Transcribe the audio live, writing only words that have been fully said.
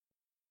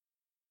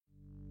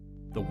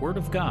The Word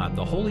of God,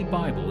 the Holy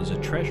Bible, is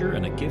a treasure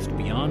and a gift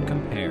beyond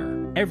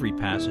compare. Every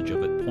passage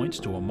of it points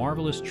to a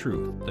marvelous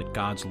truth that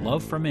God's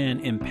love for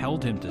man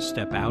impelled him to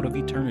step out of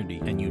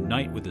eternity and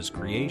unite with his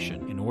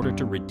creation in order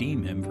to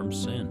redeem him from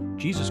sin.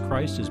 Jesus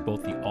Christ is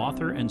both the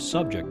author and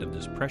subject of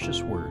this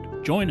precious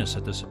Word. Join us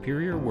at the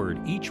Superior Word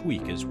each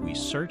week as we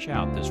search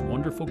out this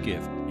wonderful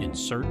gift in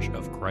search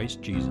of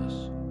Christ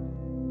Jesus.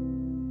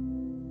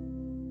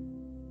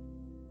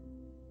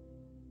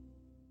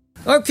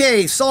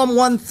 Okay, Psalm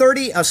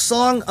 130, a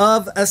song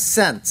of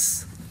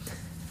ascents.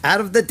 Out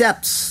of the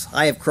depths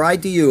I have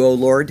cried to you, O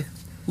Lord.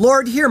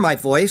 Lord, hear my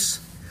voice.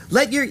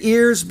 Let your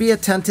ears be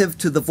attentive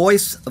to the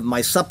voice of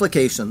my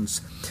supplications.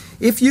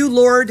 If you,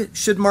 Lord,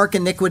 should mark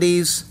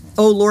iniquities,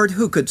 O Lord,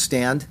 who could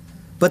stand?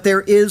 But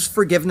there is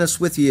forgiveness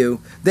with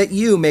you, that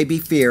you may be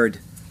feared.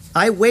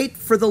 I wait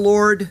for the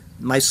Lord,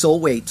 my soul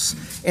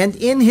waits, and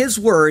in his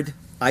word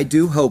I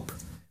do hope.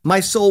 My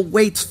soul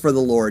waits for the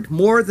Lord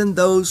more than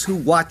those who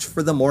watch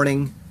for the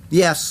morning.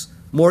 Yes,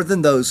 more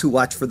than those who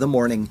watch for the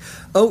morning.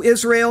 O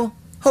Israel,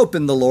 hope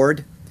in the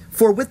Lord.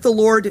 For with the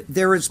Lord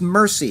there is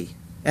mercy,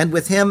 and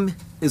with him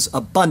is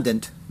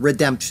abundant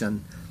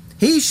redemption.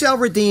 He shall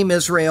redeem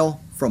Israel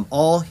from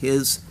all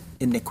his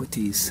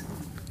iniquities.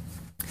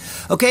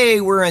 Okay,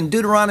 we're in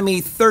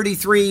Deuteronomy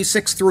 33,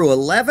 6 through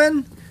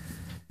 11.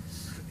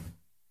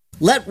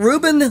 Let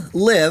Reuben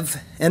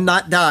live and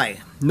not die,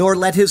 nor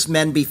let his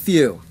men be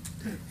few.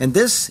 And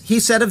this he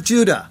said of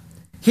Judah,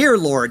 Hear,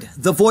 Lord,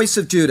 the voice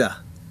of Judah,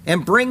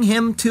 and bring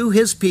him to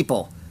his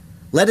people.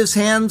 Let his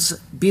hands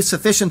be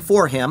sufficient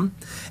for him,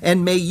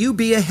 and may you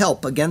be a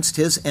help against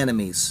his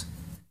enemies.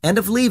 And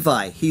of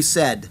Levi he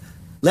said,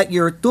 Let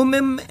your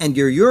Thummim and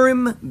your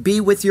Urim be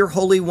with your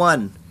Holy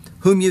One,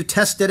 whom you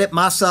tested at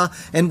Massah,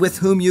 and with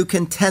whom you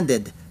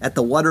contended at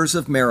the waters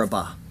of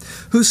Meribah,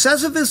 who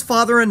says of his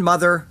father and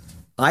mother,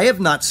 I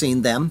have not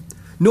seen them,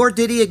 nor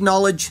did he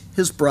acknowledge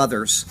his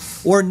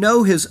brothers, or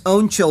know his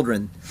own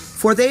children,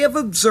 for they have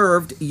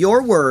observed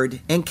your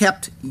word and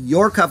kept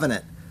your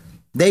covenant.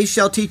 They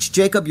shall teach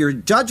Jacob your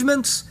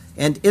judgments,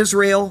 and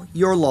Israel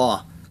your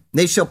law.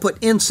 They shall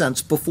put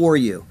incense before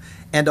you,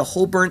 and a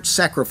whole burnt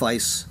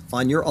sacrifice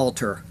on your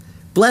altar.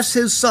 Bless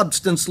his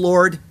substance,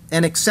 Lord,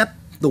 and accept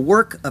the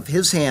work of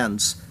his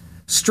hands.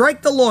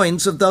 Strike the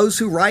loins of those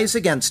who rise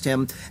against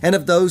him, and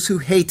of those who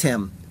hate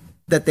him,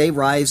 that they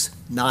rise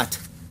not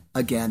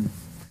again.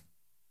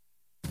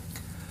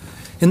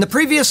 In the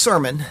previous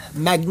sermon,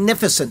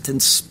 magnificent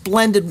and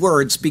splendid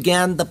words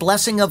began the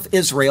blessing of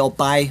Israel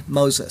by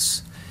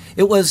Moses.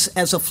 It was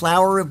as a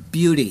flower of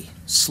beauty,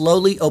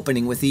 slowly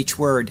opening with each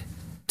word.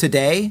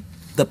 Today,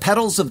 the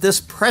petals of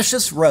this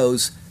precious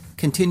rose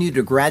continue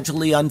to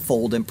gradually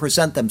unfold and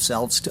present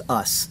themselves to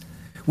us.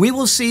 We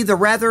will see the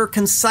rather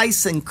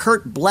concise and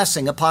curt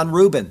blessing upon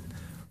Reuben.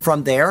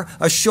 From there,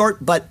 a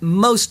short but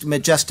most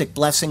majestic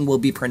blessing will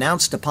be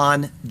pronounced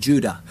upon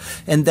Judah.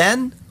 And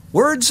then,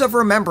 words of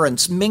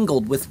remembrance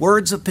mingled with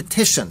words of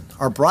petition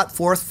are brought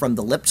forth from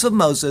the lips of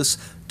Moses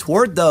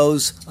toward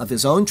those of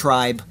his own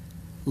tribe,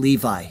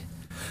 Levi.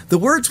 The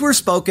words were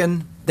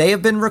spoken, they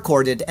have been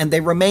recorded, and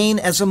they remain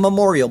as a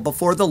memorial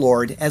before the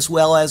Lord, as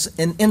well as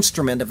an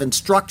instrument of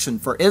instruction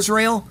for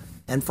Israel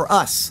and for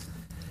us.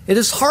 It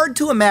is hard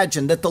to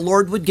imagine that the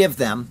Lord would give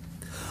them,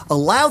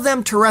 allow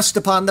them to rest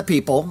upon the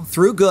people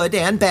through good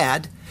and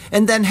bad,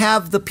 and then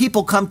have the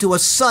people come to a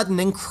sudden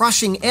and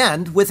crushing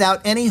end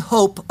without any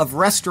hope of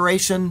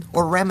restoration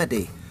or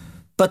remedy.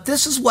 But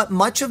this is what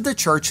much of the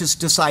church has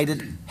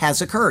decided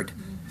has occurred.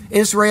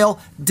 Israel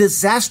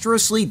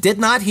disastrously did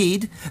not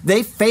heed.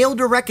 They failed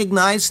to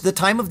recognize the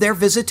time of their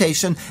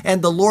visitation,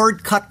 and the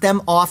Lord cut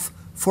them off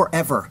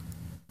forever.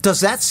 Does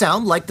that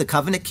sound like the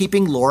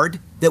covenant-keeping Lord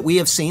that we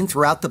have seen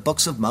throughout the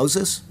books of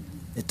Moses?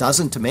 It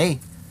doesn't to me.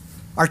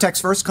 Our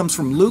text verse comes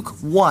from Luke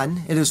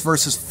 1. It is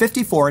verses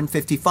 54 and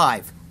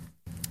 55.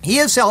 He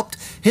has helped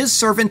his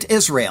servant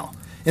Israel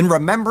in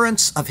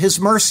remembrance of his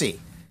mercy,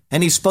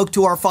 and he spoke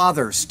to our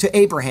fathers, to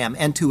Abraham,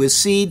 and to his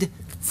seed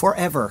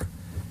forever.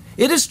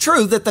 It is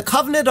true that the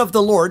covenant of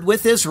the Lord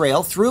with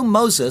Israel through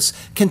Moses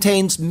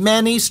contains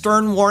many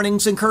stern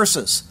warnings and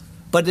curses,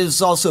 but it is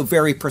also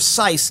very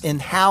precise in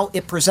how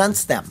it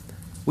presents them.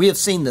 We have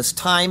seen this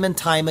time and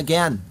time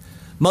again.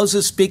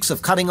 Moses speaks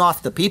of cutting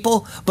off the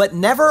people, but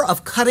never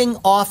of cutting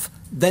off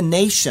the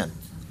nation.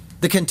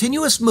 The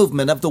continuous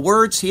movement of the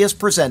words he has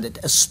presented,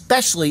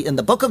 especially in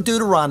the book of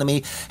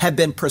Deuteronomy, have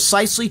been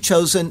precisely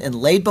chosen and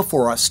laid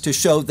before us to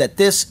show that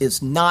this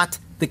is not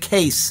the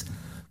case.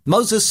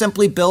 Moses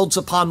simply builds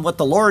upon what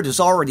the Lord has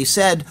already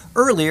said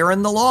earlier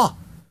in the law.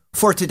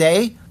 For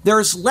today, there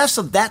is less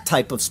of that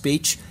type of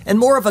speech and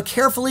more of a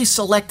carefully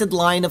selected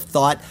line of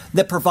thought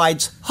that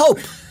provides hope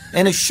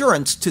and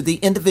assurance to the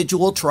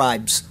individual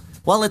tribes,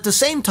 while at the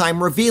same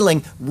time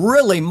revealing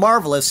really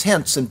marvelous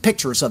hints and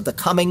pictures of the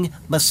coming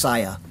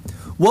Messiah.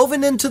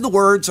 Woven into the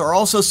words are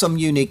also some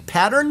unique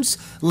patterns,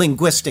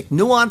 linguistic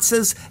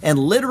nuances, and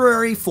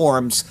literary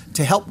forms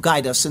to help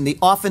guide us in the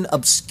often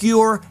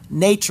obscure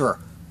nature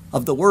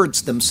of the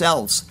words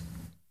themselves.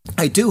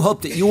 I do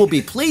hope that you will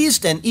be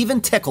pleased and even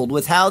tickled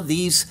with how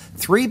these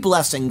three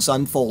blessings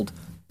unfold.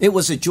 It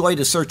was a joy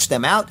to search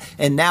them out,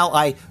 and now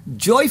I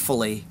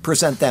joyfully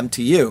present them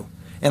to you.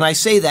 And I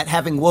say that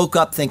having woke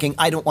up thinking,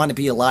 I don't want to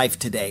be alive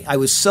today. I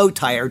was so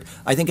tired.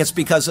 I think it's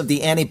because of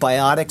the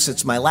antibiotics.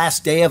 It's my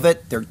last day of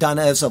it. They're done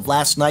as of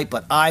last night,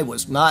 but I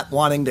was not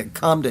wanting to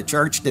come to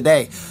church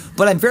today.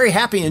 But I'm very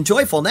happy and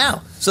joyful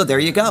now. So there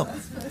you go.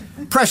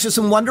 Precious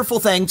and wonderful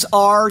things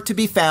are to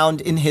be found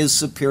in his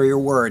superior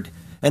word.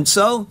 And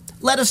so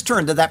let us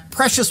turn to that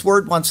precious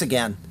word once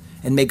again.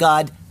 And may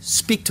God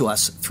speak to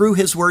us through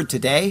his word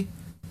today.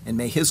 And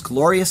may his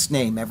glorious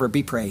name ever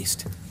be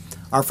praised.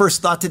 Our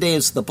first thought today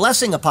is the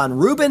blessing upon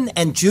Reuben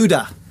and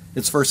Judah.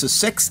 It's verses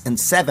 6 and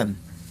 7.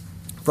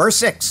 Verse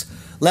 6,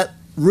 let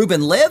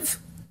Reuben live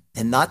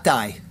and not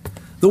die.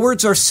 The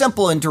words are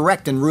simple and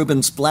direct in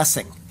Reuben's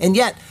blessing, and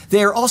yet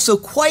they are also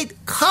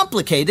quite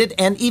complicated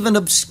and even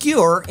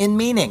obscure in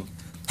meaning.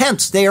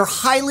 Hence, they are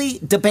highly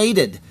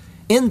debated.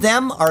 In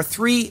them are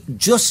three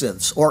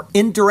jusivs, or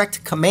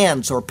indirect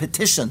commands or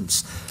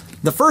petitions.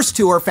 The first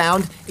two are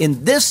found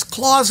in this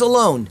clause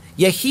alone,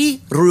 Yehi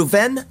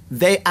Reuven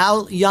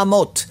ve'al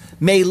yamot,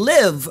 may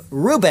live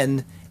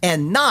Reuben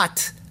and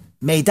not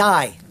may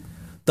die.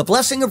 The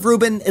blessing of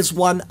Reuben is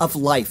one of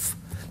life.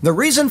 The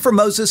reason for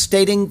Moses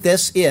stating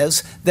this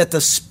is that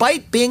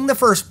despite being the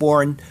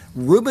firstborn,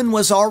 Reuben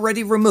was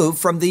already removed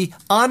from the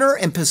honor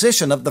and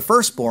position of the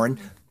firstborn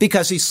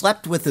because he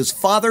slept with his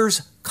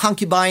father's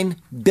concubine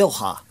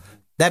Bilhah.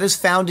 That is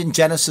found in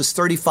Genesis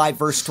 35,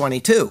 verse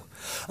 22.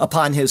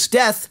 Upon his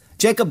death,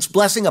 Jacob's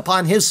blessing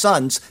upon his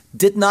sons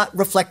did not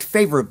reflect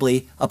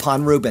favorably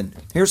upon Reuben.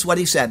 Here's what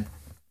he said.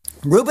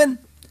 Reuben,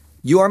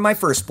 you are my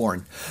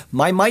firstborn,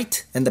 my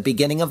might and the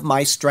beginning of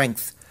my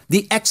strength,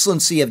 the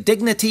excellency of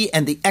dignity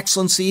and the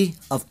excellency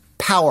of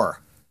power.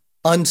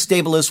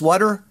 Unstable as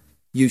water,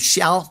 you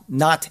shall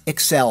not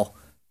excel,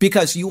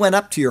 because you went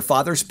up to your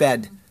father's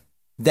bed.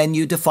 Then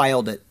you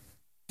defiled it.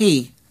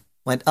 He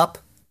went up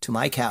to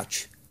my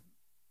couch.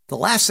 The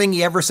last thing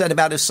he ever said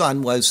about his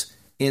son was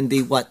in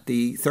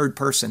the third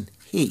person.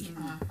 He.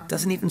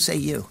 Doesn't even say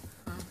you.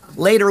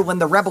 Later, when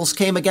the rebels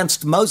came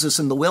against Moses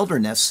in the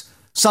wilderness,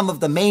 some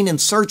of the main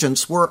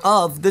insurgents were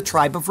of the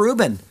tribe of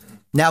Reuben.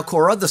 Now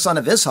Korah, the son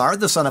of Izhar,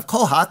 the son of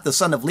Kohath, the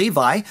son of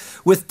Levi,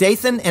 with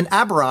Dathan and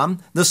Abiram,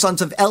 the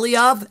sons of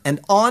Eliav, and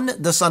On,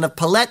 the son of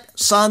Pelet,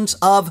 sons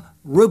of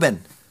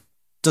Reuben.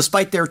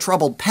 Despite their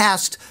troubled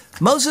past,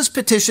 Moses'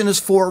 petition is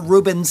for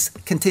Reuben's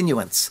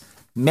continuance.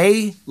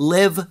 May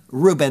live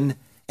Reuben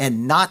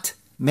and not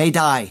may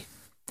die.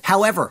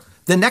 However,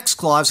 the next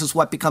clause is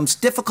what becomes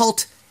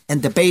difficult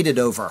and debated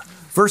over.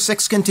 Verse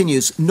 6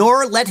 continues,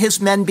 nor let his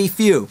men be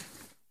few.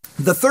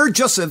 The third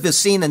Jusiv is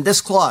seen in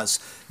this clause,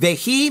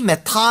 Vehi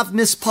metav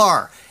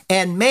mispar,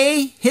 and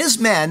may his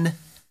men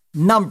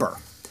number.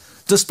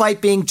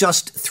 Despite being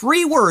just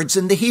 3 words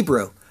in the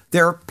Hebrew,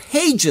 there are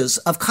pages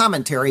of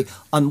commentary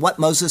on what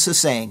Moses is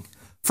saying.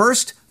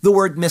 First, the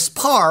word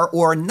mispar,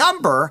 or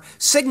number,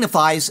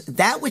 signifies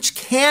that which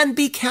can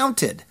be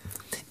counted.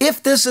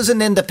 If this is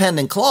an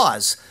independent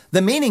clause,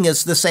 the meaning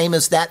is the same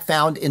as that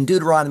found in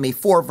Deuteronomy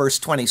 4, verse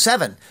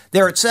 27.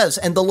 There it says,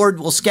 and the Lord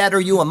will scatter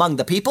you among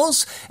the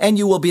peoples, and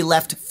you will be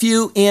left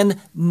few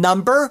in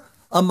number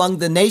among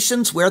the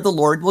nations where the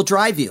Lord will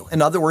drive you.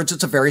 In other words,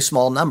 it's a very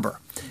small number.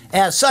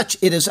 As such,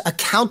 it is a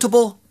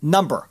countable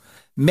number.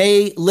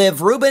 May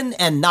live Reuben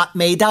and not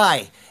may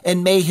die,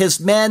 and may his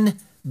men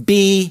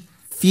be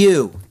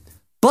few.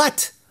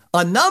 But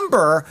a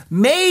number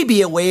may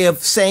be a way of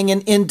saying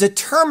an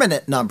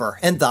indeterminate number,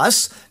 and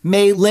thus,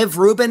 may live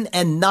Reuben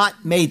and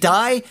not may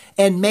die,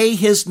 and may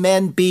his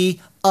men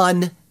be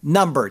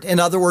unnumbered. In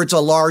other words, a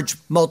large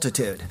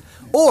multitude.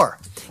 Or,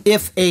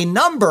 if a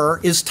number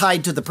is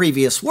tied to the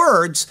previous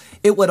words,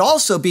 it would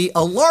also be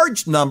a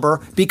large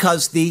number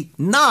because the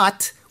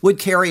not would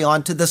carry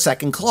on to the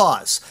second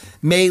clause.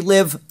 May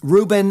live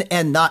Reuben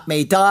and not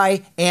may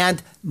die,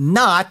 and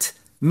not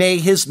may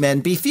his men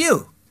be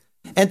few.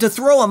 And to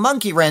throw a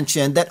monkey wrench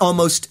in that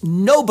almost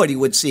nobody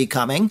would see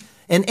coming,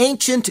 an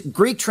ancient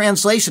Greek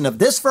translation of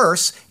this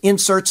verse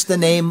inserts the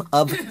name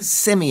of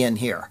Simeon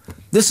here.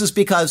 This is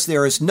because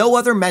there is no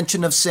other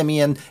mention of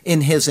Simeon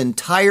in his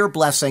entire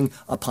blessing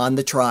upon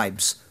the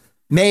tribes.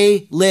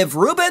 May live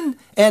Reuben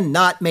and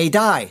not may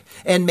die,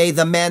 and may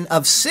the men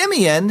of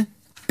Simeon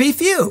be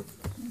few.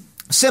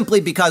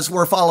 Simply because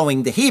we're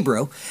following the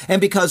Hebrew,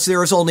 and because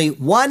there is only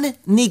one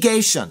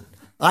negation,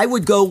 I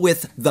would go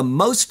with the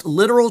most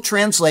literal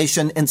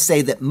translation and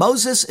say that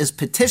Moses is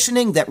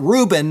petitioning that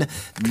Reuben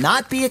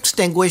not be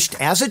extinguished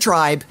as a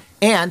tribe,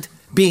 and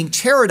being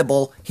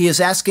charitable, he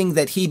is asking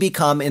that he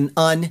become an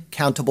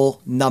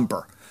uncountable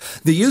number.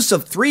 The use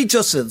of 3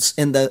 jusivs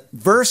in the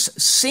verse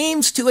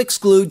seems to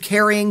exclude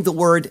carrying the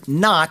word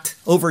not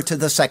over to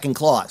the second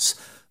clause.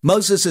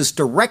 Moses is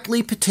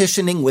directly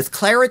petitioning with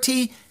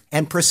clarity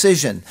and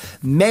precision.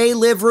 May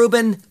live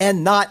Reuben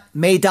and not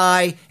may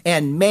die,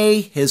 and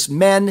may his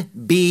men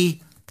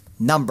be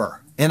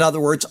number. In other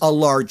words, a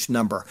large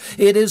number.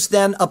 It is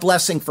then a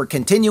blessing for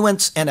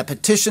continuance and a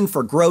petition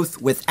for growth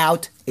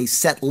without a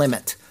set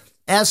limit.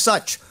 As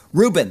such,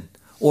 Reuben,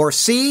 or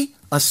C,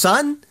 a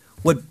son,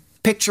 would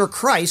picture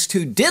Christ,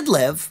 who did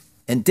live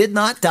and did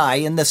not die,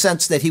 in the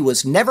sense that he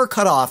was never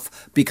cut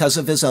off because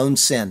of his own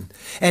sin.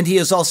 And he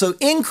is also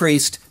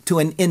increased to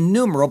an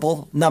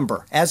innumerable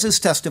number, as is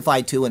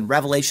testified to in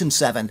Revelation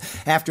 7.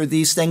 After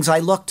these things I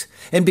looked,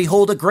 and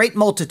behold, a great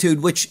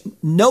multitude which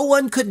no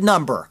one could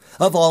number,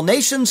 of all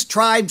nations,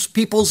 tribes,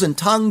 peoples, and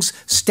tongues,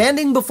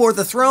 standing before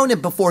the throne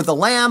and before the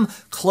Lamb,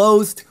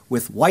 clothed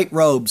with white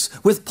robes,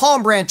 with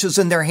palm branches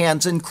in their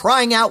hands, and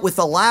crying out with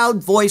a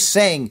loud voice,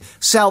 saying,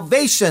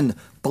 Salvation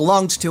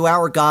belongs to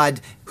our God,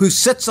 who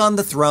sits on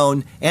the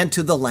throne, and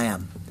to the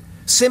Lamb.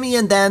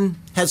 Simeon then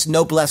has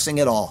no blessing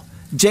at all.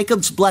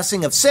 Jacob's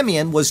blessing of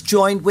Simeon was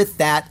joined with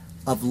that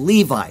of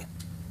Levi.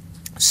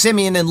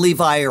 Simeon and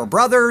Levi are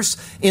brothers.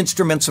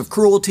 Instruments of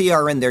cruelty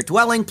are in their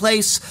dwelling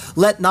place.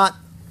 Let not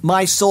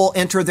my soul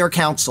enter their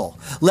council.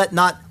 Let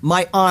not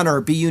my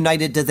honor be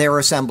united to their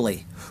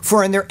assembly.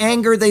 For in their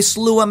anger they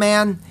slew a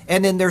man,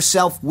 and in their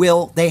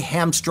self-will they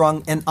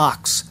hamstrung an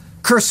ox.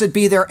 Cursed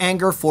be their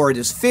anger, for it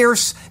is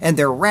fierce, and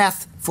their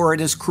wrath, for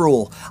it is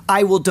cruel.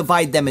 I will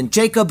divide them in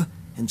Jacob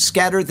and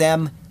scatter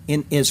them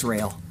in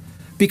Israel.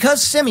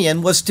 Because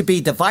Simeon was to be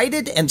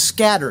divided and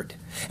scattered,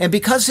 and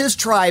because his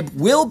tribe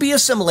will be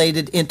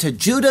assimilated into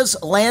Judah's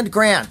land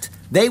grant,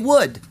 they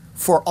would,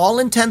 for all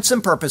intents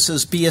and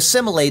purposes, be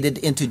assimilated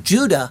into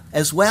Judah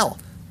as well.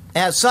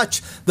 As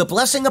such, the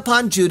blessing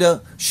upon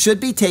Judah should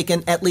be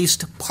taken at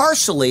least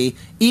partially,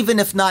 even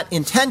if not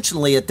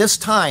intentionally at this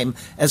time,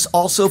 as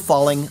also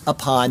falling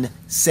upon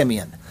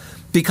Simeon.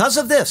 Because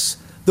of this,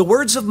 the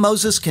words of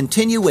Moses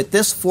continue with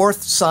this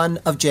fourth son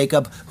of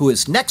Jacob, who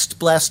is next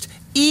blessed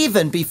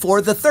even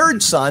before the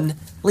third son,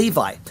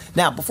 Levi.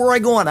 Now, before I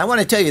go on, I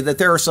want to tell you that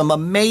there are some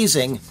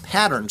amazing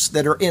patterns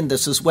that are in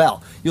this as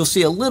well. You'll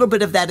see a little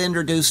bit of that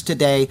introduced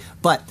today,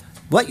 but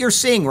what you're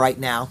seeing right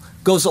now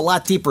goes a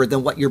lot deeper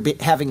than what you're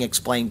having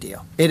explained to you.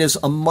 It is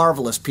a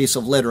marvelous piece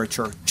of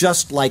literature,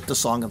 just like the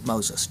Song of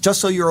Moses,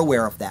 just so you're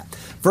aware of that.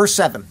 Verse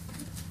 7,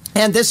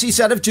 and this he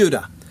said of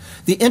Judah.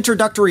 The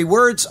introductory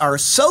words are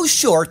so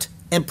short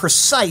and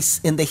precise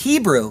in the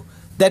Hebrew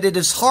that it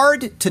is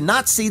hard to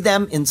not see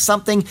them in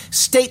something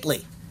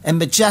stately and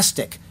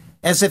majestic,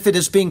 as if it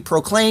is being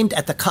proclaimed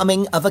at the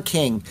coming of a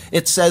king.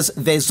 It says,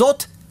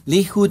 Vezot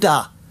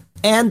liHudah,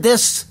 and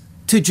this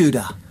to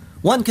Judah.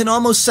 One can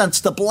almost sense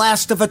the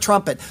blast of a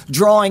trumpet,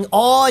 drawing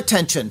all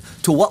attention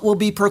to what will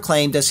be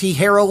proclaimed as he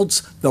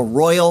heralds the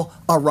royal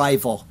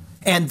arrival.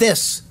 And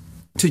this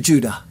to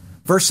Judah.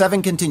 Verse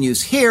 7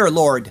 continues, Hear,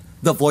 Lord,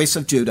 the voice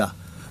of Judah.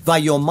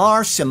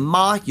 Vayomar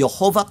Shema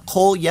Yehovah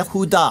Kol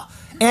Yehudah.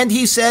 And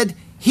he said,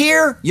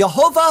 Hear,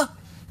 Yehovah,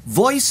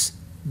 voice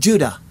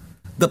Judah.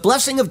 The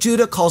blessing of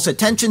Judah calls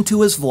attention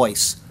to his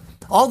voice.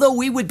 Although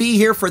we would be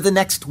here for the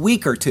next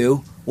week or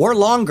two, or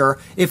longer,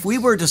 if we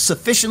were to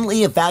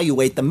sufficiently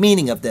evaluate the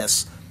meaning of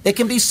this, it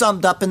can be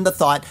summed up in the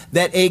thought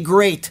that a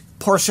great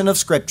portion of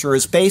Scripture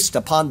is based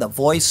upon the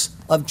voice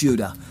of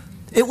Judah.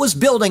 It was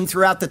building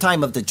throughout the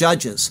time of the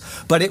judges,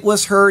 but it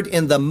was heard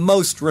in the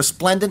most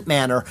resplendent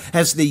manner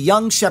as the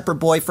young shepherd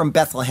boy from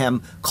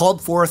Bethlehem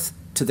called forth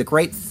to the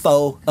great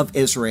foe of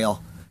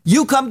Israel.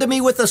 You come to me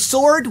with a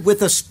sword,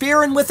 with a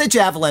spear, and with a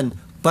javelin,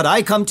 but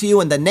I come to you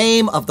in the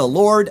name of the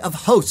Lord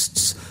of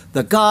hosts,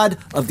 the God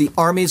of the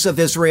armies of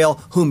Israel,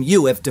 whom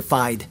you have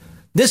defied.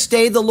 This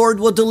day the Lord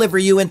will deliver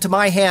you into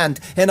my hand,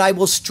 and I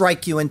will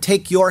strike you and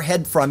take your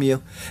head from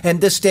you.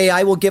 And this day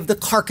I will give the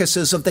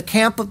carcasses of the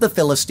camp of the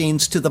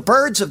Philistines to the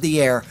birds of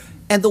the air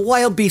and the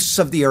wild beasts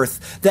of the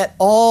earth, that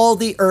all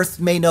the earth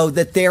may know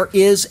that there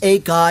is a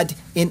God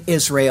in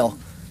Israel.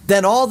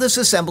 Then all this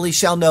assembly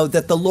shall know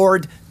that the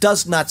Lord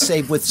does not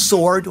save with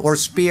sword or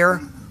spear,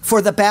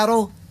 for the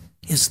battle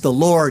is the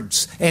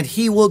Lord's, and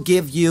he will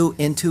give you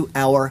into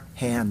our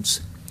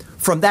hands.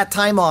 From that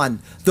time on,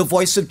 the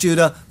voice of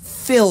Judah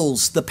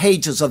fills the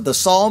pages of the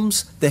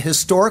Psalms, the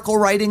historical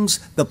writings,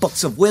 the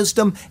books of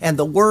wisdom, and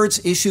the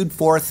words issued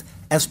forth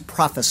as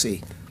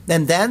prophecy.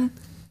 And then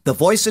the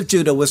voice of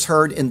Judah was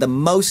heard in the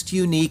most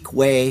unique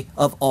way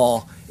of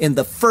all, in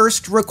the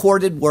first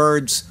recorded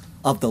words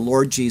of the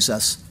Lord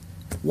Jesus.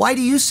 Why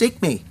do you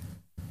seek me?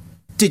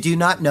 Did you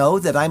not know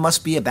that I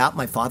must be about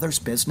my Father's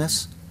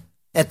business?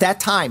 At that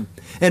time,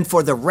 and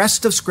for the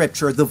rest of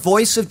Scripture, the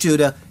voice of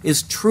Judah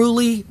is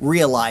truly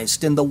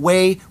realized in the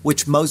way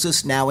which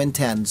Moses now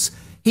intends.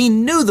 He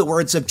knew the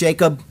words of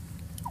Jacob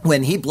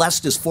when he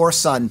blessed his fourth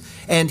son,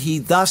 and he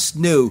thus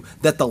knew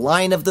that the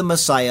line of the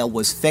Messiah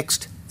was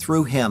fixed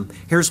through him.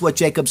 Here's what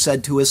Jacob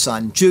said to his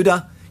son,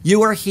 Judah,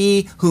 you are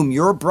he whom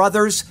your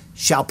brothers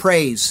shall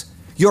praise.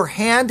 Your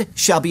hand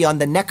shall be on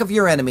the neck of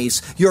your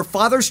enemies. Your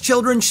father's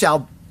children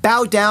shall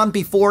bow down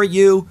before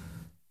you.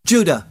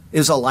 Judah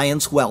is a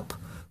lion's whelp.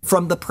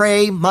 From the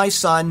prey, my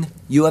son,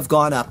 you have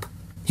gone up.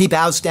 He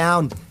bows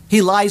down.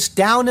 He lies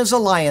down as a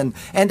lion,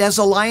 and as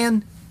a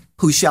lion,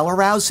 who shall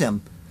arouse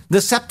him?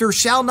 The scepter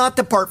shall not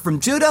depart from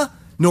Judah,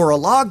 nor a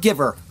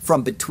lawgiver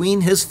from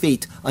between his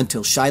feet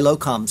until Shiloh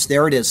comes.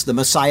 There it is, the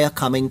Messiah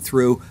coming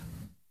through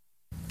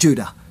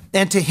Judah.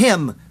 And to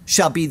him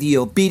shall be the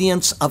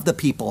obedience of the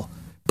people,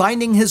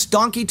 binding his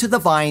donkey to the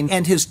vine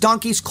and his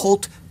donkey's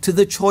colt to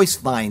the choice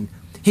vine.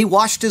 He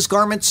washed his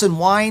garments in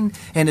wine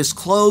and his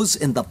clothes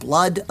in the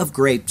blood of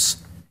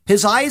grapes.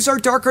 His eyes are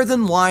darker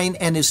than wine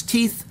and his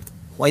teeth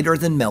whiter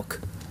than milk.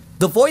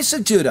 The voice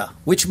of Judah,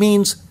 which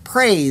means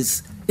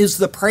praise, is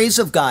the praise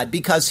of God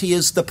because he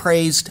is the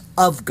praised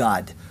of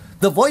God.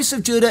 The voice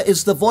of Judah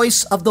is the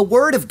voice of the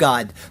word of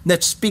God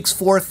that speaks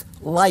forth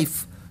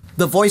life.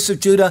 The voice of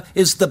Judah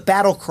is the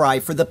battle cry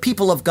for the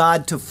people of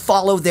God to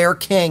follow their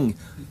king.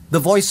 The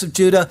voice of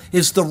Judah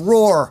is the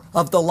roar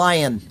of the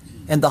lion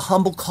and the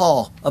humble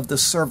call of the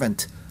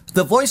servant.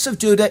 The voice of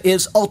Judah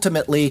is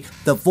ultimately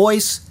the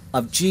voice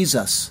of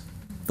Jesus,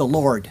 the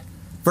Lord.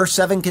 Verse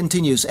 7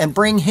 continues, and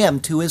bring him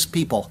to his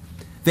people.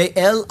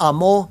 Ve'el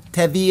amo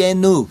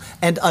tevienu,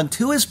 and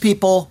unto his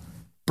people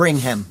bring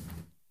him.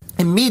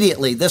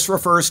 Immediately, this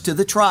refers to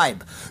the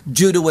tribe.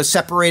 Judah was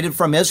separated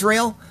from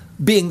Israel,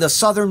 being the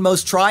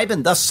southernmost tribe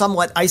and thus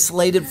somewhat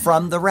isolated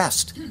from the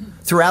rest.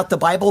 Throughout the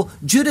Bible,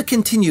 Judah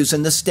continues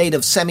in the state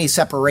of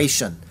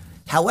semi-separation.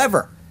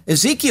 However,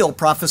 Ezekiel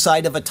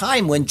prophesied of a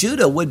time when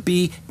Judah would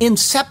be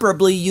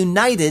inseparably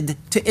united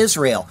to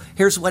Israel.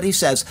 Here's what he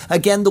says.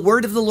 Again, the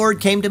word of the Lord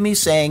came to me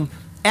saying,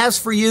 as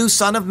for you,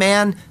 son of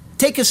man,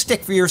 take a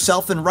stick for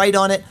yourself and write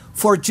on it,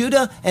 for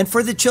Judah and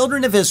for the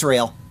children of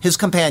Israel, his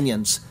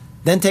companions.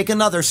 Then take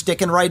another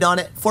stick and write on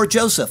it, for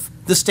Joseph,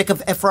 the stick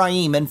of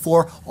Ephraim, and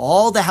for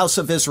all the house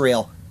of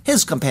Israel,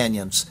 his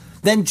companions.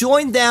 Then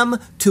join them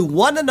to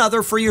one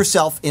another for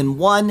yourself in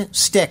one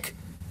stick,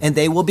 and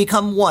they will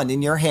become one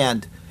in your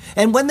hand.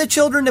 And when the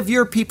children of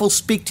your people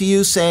speak to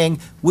you, saying,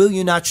 will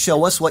you not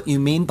show us what you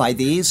mean by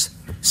these?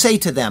 Say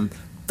to them,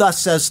 thus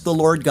says the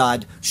Lord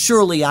God,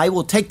 surely I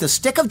will take the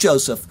stick of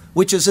Joseph,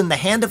 which is in the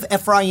hand of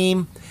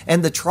Ephraim,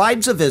 and the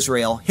tribes of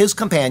Israel, his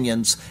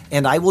companions,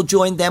 and I will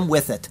join them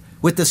with it,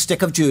 with the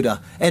stick of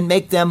Judah, and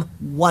make them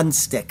one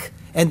stick,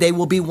 and they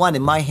will be one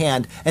in my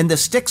hand, and the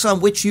sticks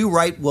on which you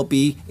write will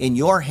be in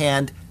your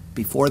hand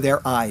before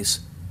their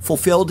eyes,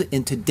 fulfilled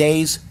in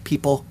today's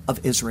people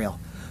of Israel.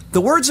 The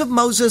words of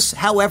Moses,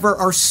 however,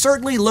 are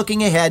certainly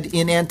looking ahead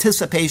in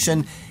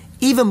anticipation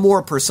even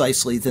more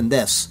precisely than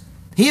this.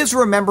 He is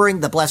remembering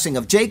the blessing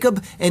of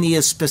Jacob, and he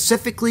is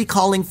specifically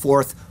calling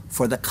forth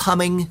for the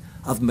coming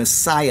of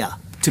Messiah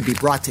to be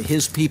brought to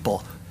his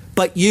people.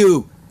 But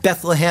you,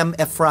 Bethlehem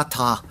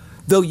Ephratah,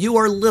 though you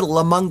are little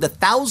among the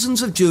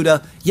thousands of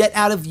Judah, yet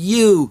out of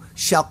you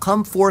shall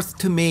come forth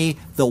to me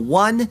the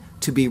one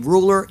to be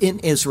ruler in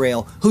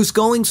Israel, whose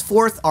goings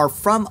forth are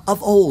from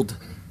of old,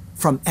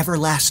 from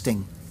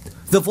everlasting.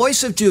 The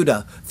voice of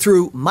Judah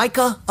through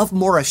Micah of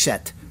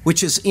Moresheth,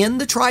 which is in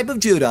the tribe of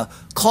Judah,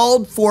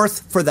 called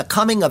forth for the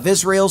coming of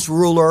Israel's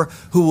ruler,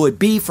 who would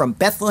be from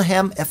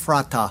Bethlehem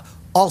Ephratah,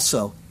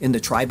 also in the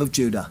tribe of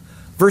Judah.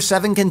 Verse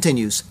 7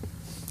 continues,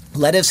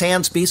 let his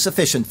hands be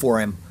sufficient for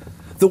him.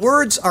 The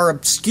words are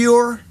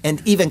obscure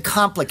and even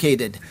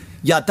complicated.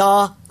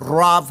 Yada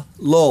rav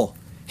lo.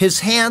 His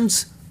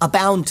hands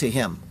abound to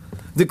him.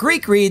 The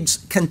Greek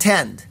reads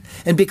contend,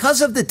 and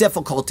because of the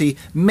difficulty,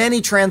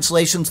 many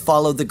translations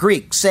follow the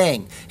Greek,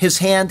 saying, his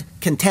hand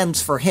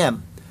contends for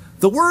him.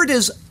 The word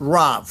is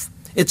rav.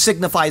 It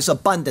signifies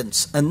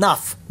abundance,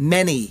 enough,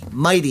 many,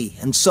 mighty,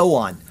 and so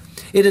on.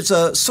 It is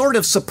a sort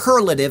of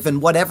superlative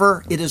in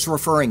whatever it is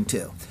referring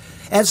to.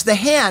 As the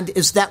hand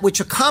is that which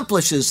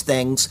accomplishes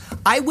things,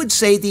 I would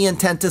say the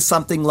intent is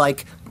something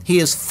like, he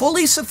is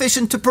fully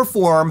sufficient to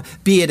perform,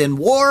 be it in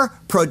war,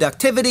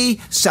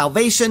 productivity,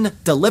 salvation,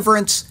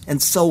 deliverance, and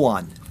so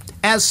on.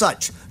 As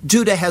such,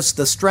 Judah has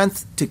the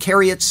strength to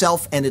carry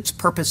itself and its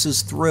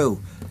purposes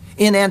through.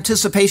 In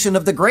anticipation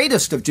of the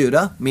greatest of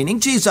Judah,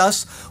 meaning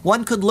Jesus,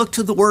 one could look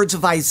to the words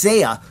of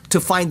Isaiah to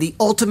find the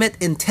ultimate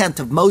intent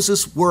of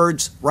Moses'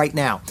 words right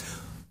now.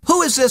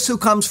 Who is this who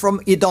comes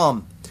from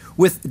Edom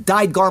with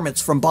dyed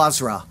garments from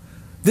Bozrah?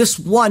 This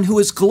one who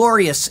is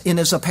glorious in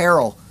his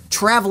apparel,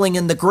 traveling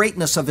in the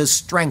greatness of his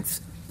strength.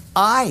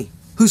 I,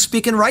 who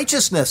speak in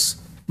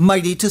righteousness,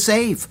 mighty to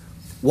save.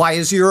 Why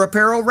is your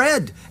apparel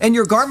red, and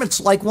your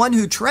garments like one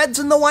who treads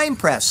in the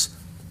winepress?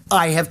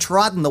 I have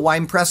trodden the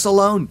winepress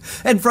alone,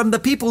 and from the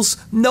peoples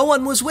no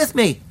one was with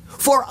me.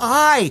 For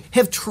I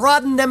have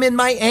trodden them in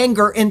my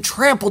anger and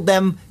trampled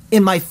them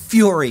in my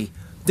fury.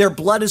 Their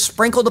blood is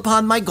sprinkled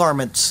upon my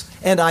garments,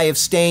 and I have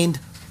stained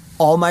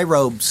all my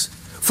robes.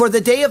 For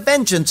the day of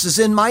vengeance is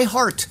in my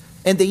heart,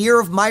 and the year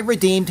of my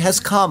redeemed has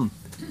come.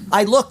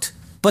 I looked,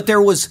 but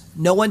there was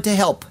no one to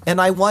help, and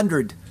I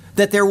wondered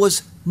that there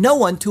was no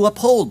one to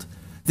uphold.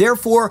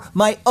 Therefore,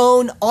 my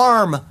own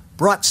arm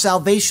brought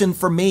salvation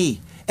for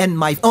me, and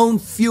my own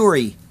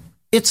fury,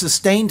 it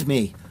sustained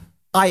me.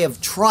 I have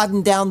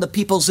trodden down the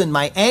peoples in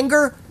my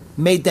anger,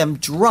 made them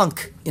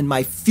drunk in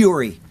my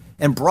fury,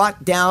 and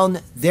brought down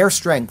their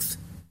strength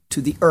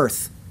to the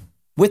earth.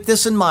 With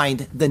this in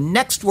mind, the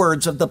next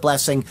words of the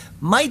blessing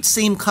might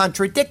seem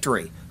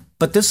contradictory,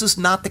 but this is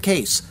not the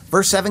case.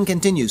 Verse 7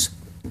 continues,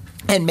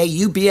 and may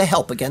you be a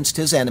help against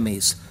his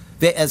enemies.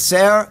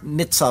 Ve'ezer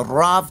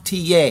mitzarav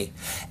tiyeh,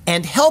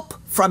 and help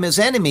from his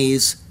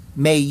enemies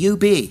may you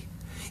be.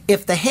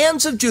 If the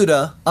hands of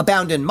Judah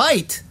abound in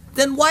might,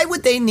 then why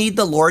would they need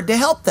the Lord to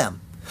help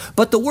them?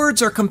 But the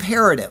words are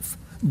comparative.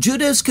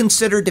 Judah is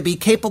considered to be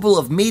capable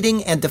of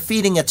meeting and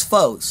defeating its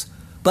foes,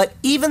 but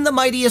even the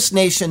mightiest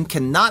nation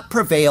cannot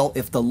prevail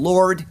if the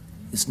Lord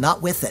is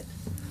not with it.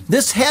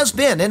 This has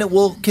been and it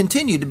will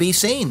continue to be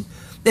seen.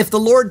 If the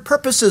Lord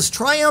purposes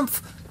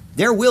triumph,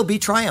 there will be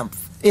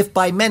triumph, if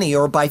by many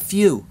or by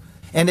few.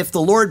 And if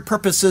the Lord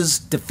purposes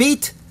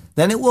defeat,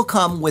 then it will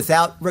come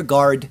without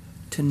regard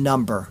to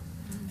number.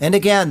 And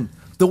again,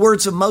 the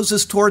words of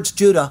Moses towards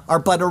Judah are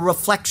but a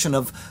reflection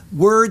of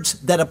words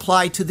that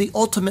apply to the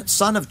ultimate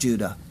son of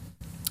Judah.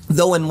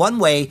 Though in one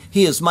way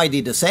he is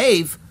mighty to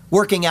save,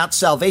 working out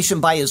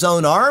salvation by his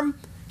own arm,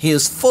 he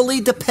is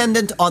fully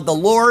dependent on the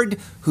Lord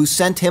who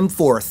sent him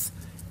forth.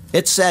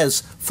 It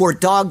says, "For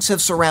dogs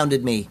have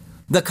surrounded me.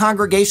 The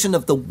congregation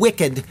of the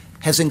wicked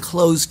has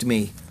enclosed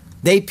me.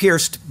 They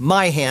pierced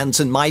my hands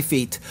and my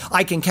feet.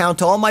 I can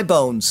count all my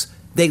bones.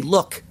 They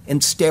look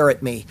and stare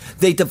at me.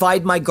 They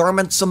divide my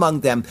garments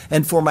among them,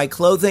 and for my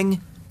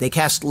clothing they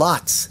cast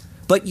lots.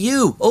 But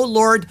you, O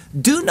Lord,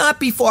 do not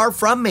be far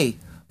from me.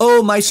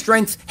 O my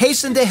strength,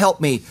 hasten to help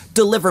me.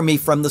 Deliver me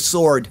from the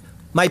sword,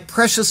 my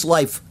precious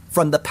life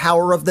from the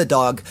power of the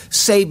dog.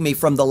 Save me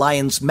from the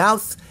lion's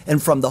mouth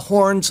and from the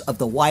horns of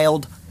the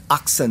wild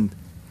oxen.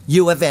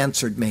 You have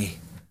answered me."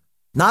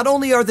 Not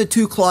only are the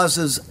two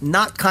clauses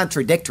not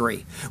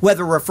contradictory,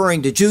 whether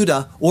referring to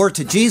Judah or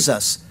to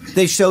Jesus,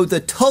 they show the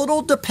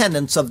total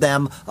dependence of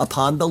them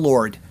upon the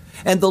Lord.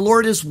 And the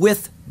Lord is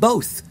with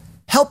both,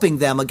 helping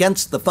them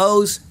against the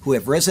foes who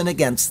have risen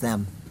against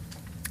them.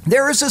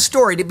 There is a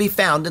story to be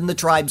found in the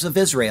tribes of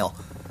Israel.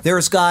 There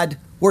is God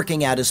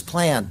working out his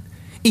plan.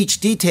 Each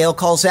detail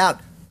calls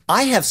out,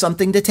 "I have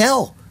something to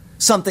tell,"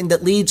 something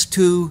that leads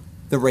to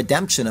the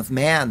redemption of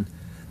man.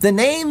 The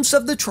names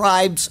of the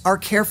tribes are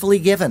carefully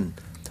given.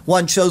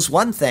 One shows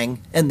one thing,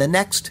 and the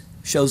next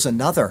shows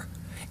another.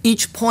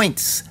 Each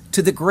points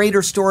to the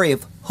greater story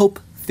of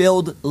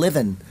hope-filled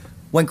living,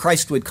 when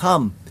Christ would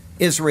come,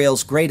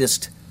 Israel's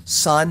greatest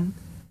son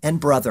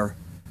and brother.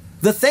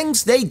 The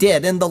things they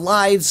did and the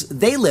lives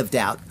they lived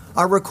out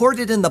are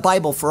recorded in the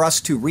Bible for us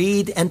to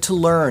read and to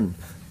learn.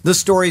 The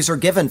stories are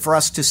given for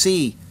us to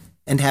see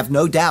and have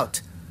no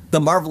doubt the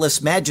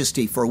marvelous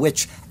majesty for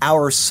which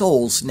our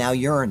souls now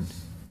yearn.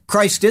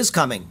 Christ is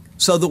coming,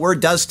 so the word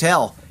does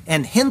tell,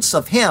 and hints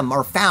of him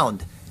are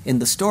found in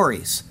the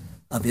stories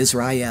of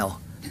Israel.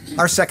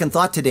 Our second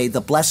thought today, the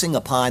blessing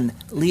upon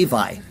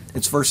Levi.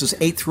 It's verses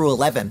 8 through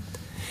 11.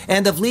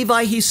 "And of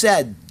Levi he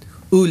said,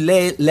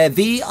 Ule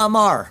Levi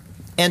Amar,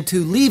 and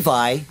to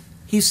Levi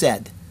he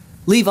said."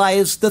 Levi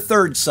is the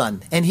third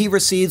son, and he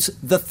receives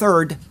the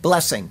third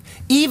blessing,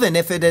 even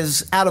if it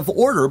is out of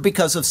order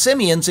because of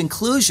Simeon's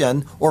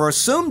inclusion or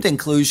assumed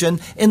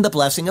inclusion in the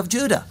blessing of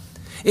Judah.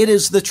 It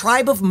is the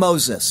tribe of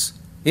Moses.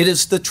 It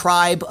is the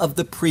tribe of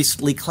the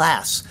priestly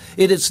class.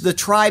 It is the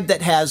tribe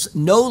that has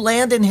no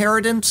land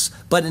inheritance,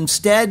 but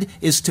instead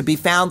is to be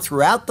found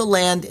throughout the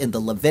land in the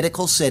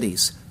Levitical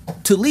cities.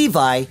 To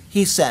Levi,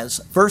 he says,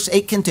 verse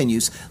 8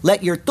 continues,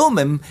 "Let your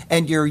Thummim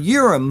and your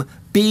Urim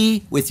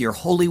be with your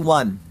Holy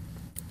One.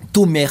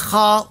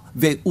 Tumecha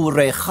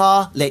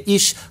ve'urecha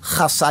leish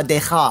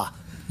chasadecha."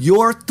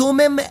 Your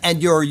Thummim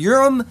and your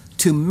Urim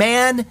to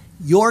man,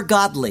 your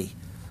godly.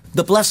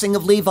 The blessing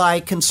of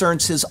Levi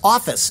concerns his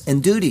office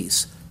and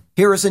duties.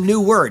 Here is a new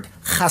word,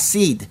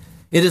 chasid.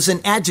 It is an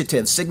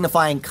adjective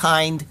signifying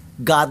kind,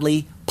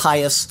 godly,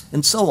 pious,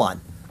 and so on.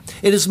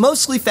 It is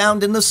mostly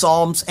found in the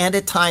Psalms, and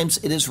at times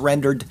it is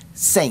rendered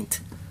saint.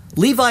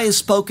 Levi is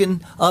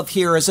spoken of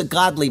here as a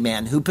godly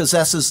man who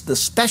possesses the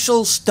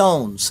special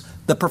stones,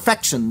 the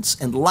perfections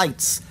and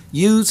lights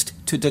used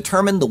to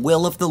determine the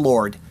will of the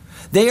Lord.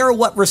 They are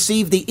what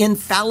receive the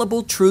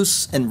infallible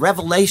truths and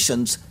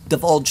revelations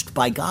divulged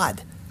by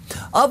God.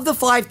 Of the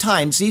 5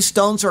 times these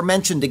stones are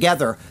mentioned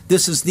together,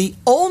 this is the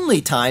only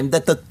time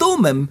that the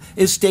Thummim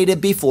is stated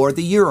before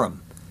the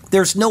Urim.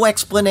 There's no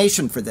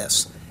explanation for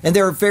this, and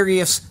there are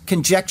various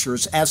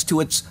conjectures as to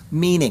its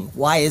meaning.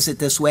 Why is it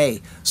this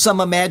way? Some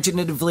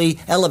imaginatively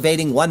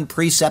elevating one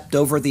precept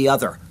over the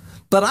other.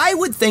 But I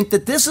would think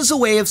that this is a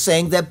way of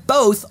saying that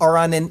both are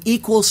on an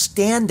equal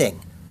standing.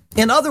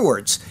 In other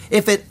words,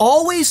 if it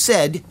always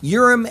said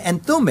Urim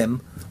and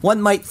Thummim, one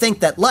might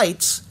think that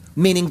lights,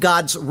 meaning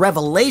God's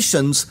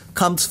revelations,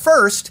 comes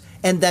first,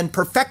 and then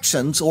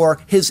perfections, or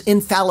his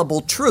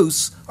infallible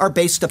truths, are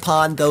based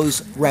upon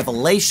those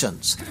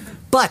revelations.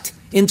 But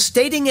in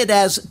stating it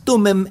as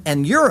Thummim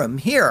and Urim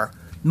here,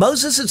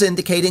 Moses is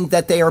indicating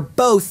that they are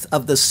both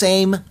of the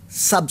same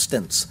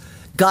substance.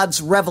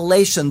 God's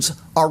revelations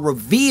are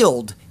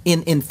revealed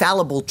in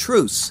infallible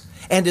truths,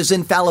 and his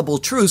infallible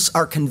truths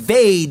are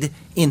conveyed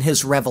in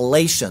his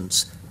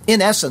revelations.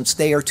 In essence,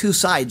 they are two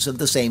sides of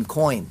the same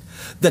coin.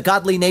 The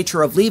godly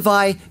nature of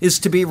Levi is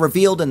to be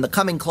revealed in the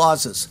coming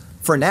clauses.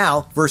 For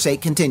now, verse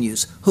 8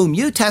 continues, "Whom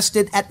you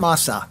tested at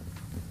Massah.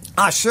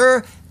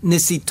 Asher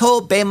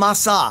nisito be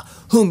Massah,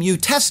 whom you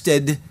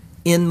tested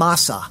in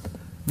Massah."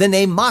 The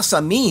name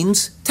Massah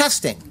means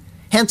testing.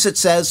 Hence it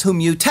says, "whom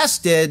you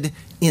tested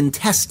in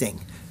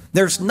testing."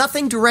 There's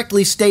nothing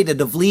directly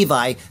stated of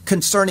Levi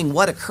concerning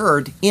what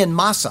occurred in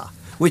Massah.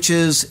 which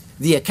is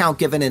the account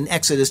given in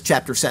Exodus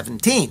chapter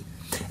 17.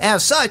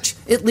 As such,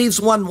 it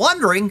leaves one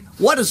wondering,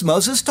 what is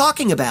Moses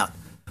talking about?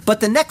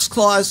 But the next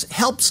clause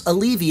helps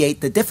alleviate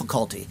the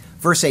difficulty.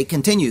 Verse 8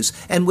 continues,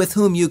 and with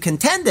whom you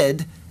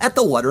contended at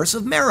the waters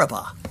of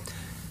Meribah.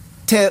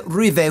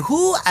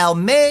 Terivehu al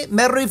me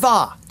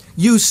Merivah.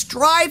 You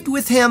strived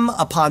with him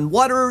upon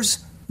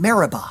waters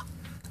Meribah.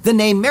 The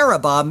name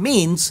Meribah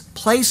means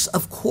place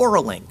of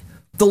quarreling.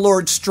 The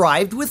Lord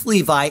strived with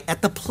Levi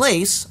at the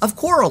place of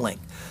quarreling.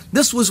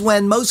 This was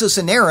when Moses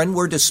and Aaron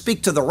were to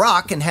speak to the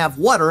rock and have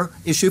water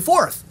issue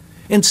forth.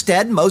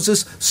 Instead,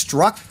 Moses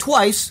struck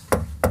twice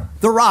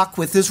the rock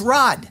with his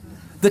rod.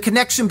 The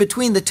connection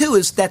between the two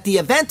is that the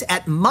event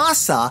at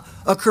Massah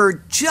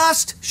occurred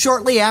just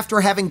shortly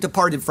after having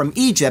departed from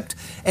Egypt,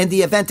 and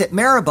the event at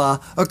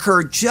Meribah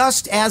occurred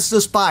just as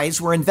the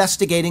spies were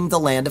investigating the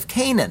land of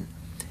Canaan.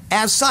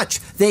 As such,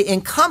 they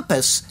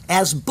encompass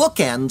as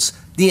bookends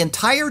the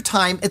entire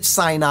time at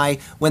Sinai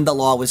when the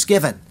law was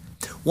given.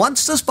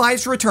 Once the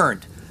spies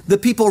returned, the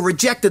people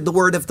rejected the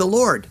word of the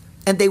Lord,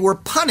 and they were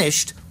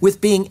punished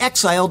with being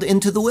exiled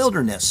into the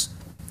wilderness.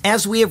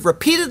 As we have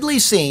repeatedly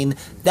seen,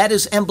 that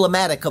is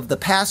emblematic of the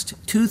past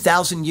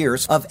 2,000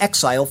 years of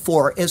exile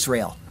for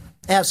Israel.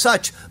 As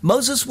such,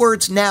 Moses'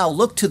 words now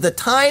look to the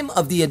time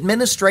of the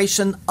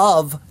administration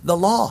of the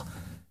law.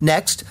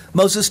 Next,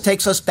 Moses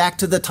takes us back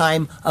to the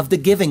time of the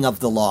giving of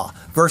the law.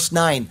 Verse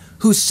 9,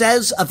 who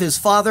says of his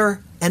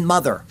father and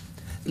mother.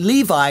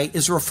 Levi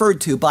is referred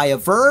to by a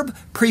verb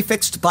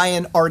prefixed by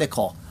an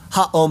article.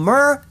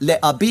 Ha'omer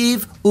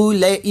le'abiv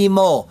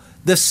u'le'imo.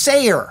 The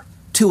sayer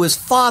to his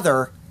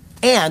father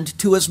and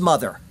to his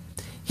mother.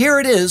 Here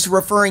it is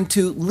referring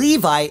to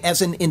Levi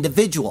as an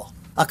individual,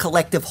 a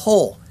collective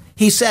whole.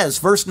 He says,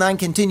 verse 9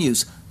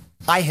 continues,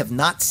 I have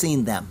not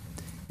seen them.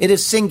 It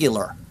is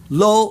singular.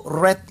 Lo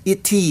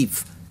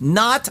re'itiv.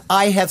 Not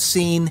I have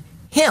seen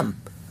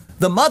him.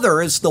 The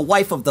mother is the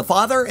wife of the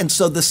father, and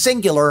so the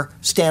singular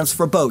stands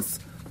for both.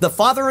 The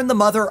father and the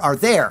mother are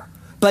there,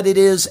 but it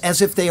is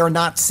as if they are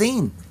not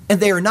seen, and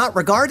they are not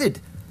regarded.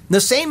 The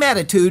same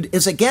attitude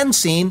is again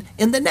seen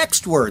in the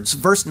next words.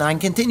 Verse 9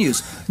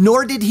 continues,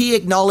 nor did he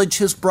acknowledge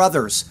his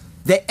brothers.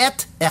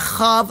 Ve'et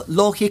echav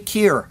lo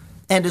hikir.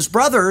 And his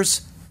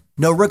brothers,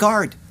 no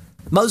regard.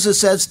 Moses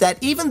says that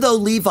even though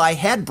Levi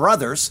had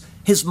brothers,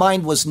 his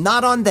mind was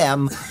not on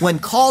them when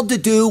called to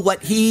do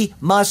what he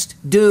must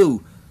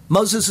do.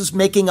 Moses is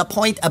making a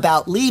point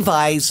about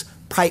Levi's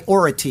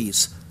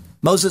priorities.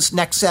 Moses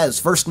next says,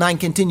 verse 9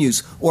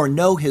 continues, or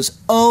know his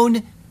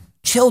own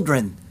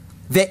children.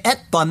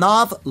 Ve'et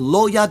banav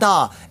lo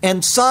yada.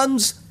 And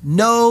sons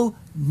no.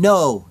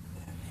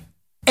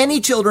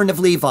 Any children of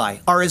Levi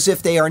are as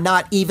if they are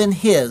not even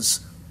his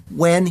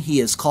when he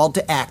is called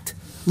to act.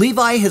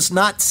 Levi has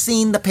not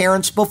seen the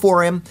parents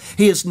before him,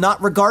 he has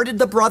not regarded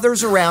the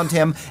brothers around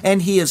him,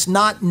 and he has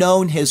not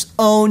known his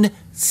own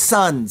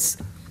sons.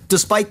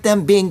 Despite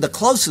them being the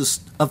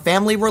closest of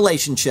family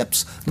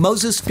relationships,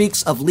 Moses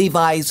speaks of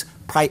Levi's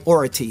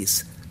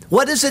priorities.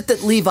 What is it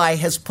that Levi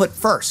has put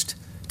first?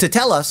 To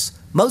tell us,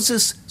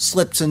 Moses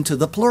slips into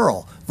the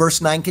plural.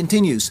 Verse 9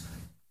 continues,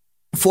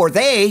 for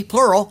they,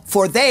 plural,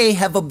 for they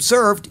have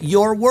observed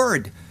your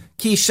word.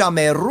 Ki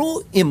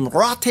shameru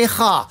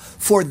imratecha,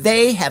 for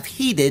they have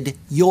heeded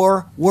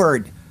your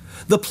word.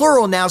 The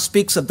plural now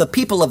speaks of the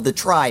people of the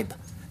tribe.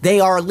 They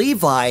are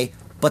Levi,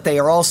 but they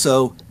are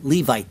also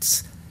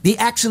Levites. The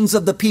actions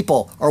of the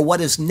people are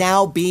what is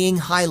now being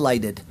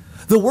highlighted.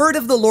 The word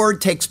of the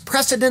Lord takes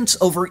precedence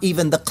over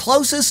even the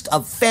closest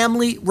of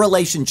family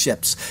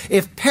relationships.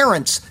 If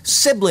parents,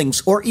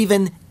 siblings, or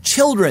even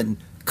children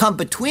come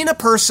between a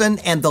person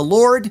and the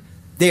Lord,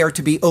 they are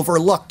to be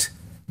overlooked,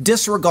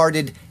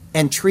 disregarded,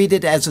 and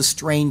treated as a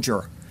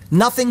stranger.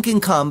 Nothing can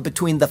come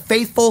between the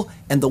faithful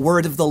and the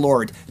word of the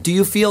Lord. Do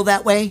you feel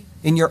that way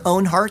in your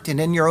own heart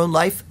and in your own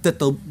life, that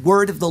the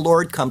word of the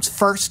Lord comes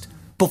first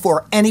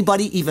before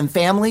anybody, even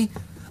family?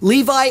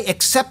 Levi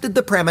accepted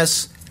the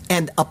premise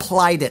and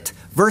applied it.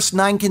 Verse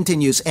 9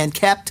 continues, and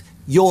kept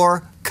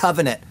your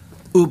covenant.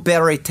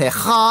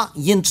 Uberetecha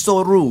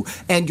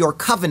yinsoru, and your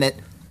covenant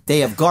they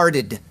have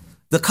guarded.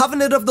 The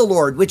covenant of the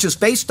Lord, which is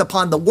based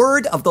upon the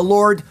word of the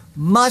Lord,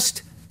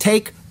 must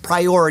take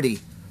priority.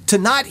 To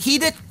not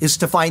heed it is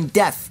to find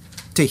death.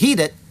 To heed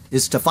it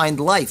is to find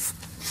life.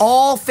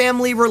 All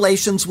family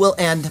relations will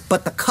end,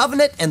 but the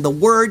covenant and the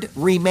word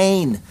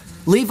remain.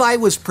 Levi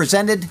was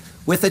presented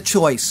with a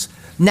choice.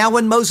 Now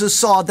when Moses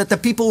saw that the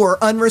people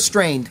were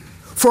unrestrained,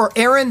 for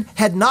Aaron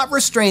had not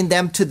restrained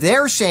them to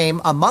their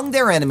shame among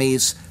their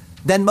enemies,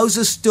 then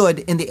Moses stood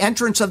in the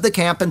entrance of the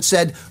camp and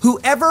said,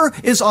 whoever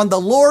is on the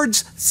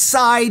Lord's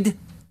side,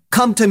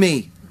 come to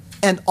me.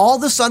 And all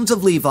the sons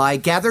of Levi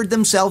gathered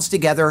themselves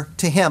together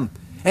to him.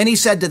 And he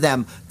said to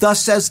them,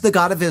 thus says the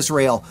God of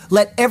Israel,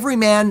 let every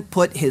man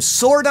put his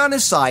sword on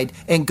his side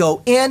and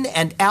go in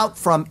and out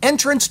from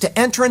entrance to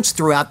entrance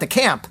throughout the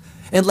camp.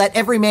 And let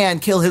every man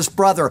kill his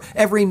brother,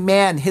 every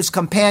man his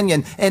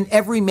companion, and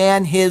every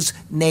man his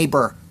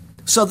neighbor.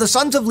 So the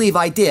sons of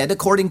Levi did,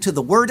 according to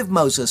the word of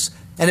Moses,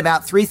 and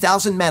about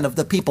 3,000 men of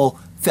the people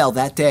fell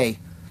that day.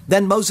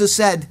 Then Moses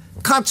said,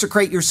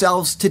 "Consecrate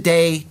yourselves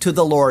today to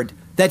the Lord,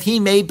 that he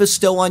may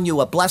bestow on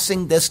you a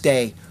blessing this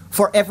day.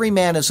 For every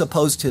man is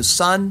opposed his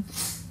son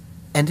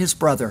and his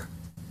brother."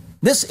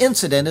 This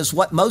incident is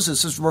what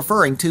Moses is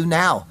referring to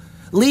now.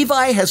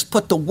 Levi has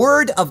put the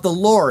word of the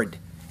Lord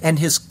and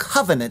his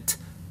covenant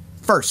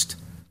first.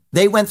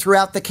 They went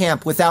throughout the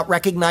camp without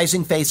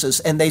recognizing faces,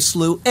 and they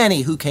slew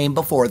any who came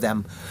before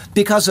them.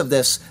 Because of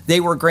this,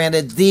 they were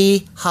granted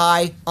the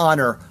high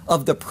honor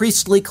of the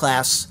priestly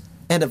class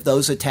and of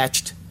those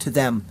attached to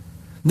them.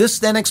 This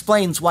then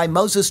explains why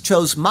Moses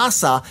chose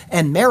Massah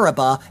and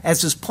Meribah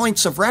as his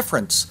points of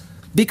reference.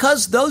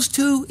 Because those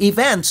two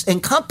events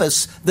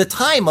encompass the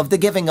time of the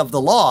giving of the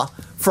law,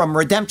 from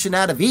redemption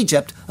out of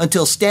Egypt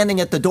until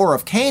standing at the door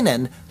of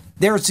Canaan,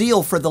 their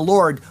zeal for the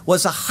Lord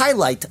was a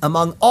highlight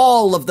among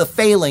all of the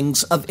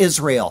failings of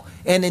Israel,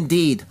 and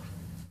indeed,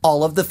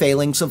 all of the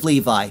failings of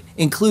Levi,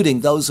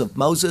 including those of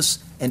Moses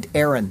and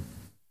Aaron.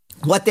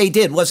 What they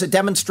did was a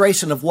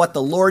demonstration of what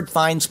the Lord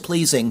finds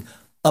pleasing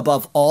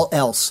above all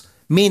else,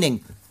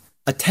 meaning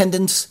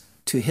attendance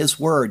to his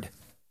word.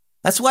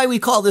 That's why we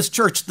call this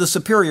church the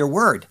Superior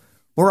Word.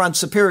 We're on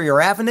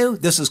Superior Avenue.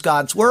 This is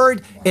God's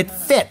word. It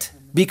fit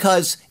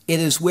because it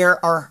is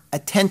where our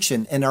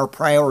attention and our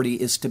priority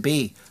is to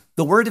be.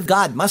 The word of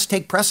God must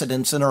take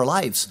precedence in our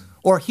lives,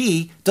 or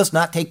he does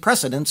not take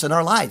precedence in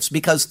our lives,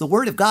 because the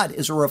word of God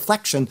is a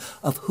reflection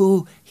of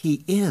who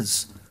he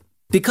is.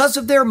 Because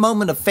of their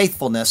moment of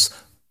faithfulness,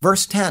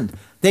 verse 10,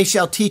 they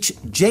shall teach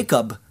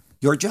Jacob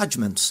your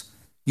judgments.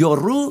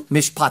 Yoru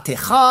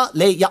mishpatecha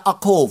le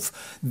Yaakov.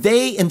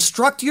 They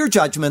instruct your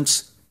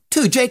judgments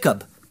to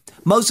Jacob.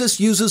 Moses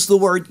uses the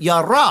word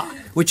yara,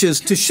 which is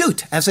to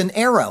shoot as an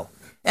arrow.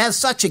 As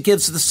such, it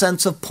gives the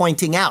sense of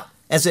pointing out,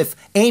 as if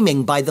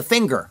aiming by the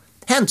finger.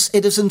 Hence,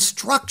 it is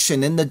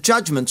instruction in the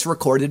judgments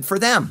recorded for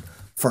them.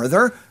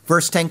 Further,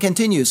 verse 10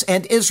 continues,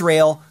 and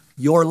Israel,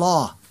 your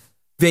law.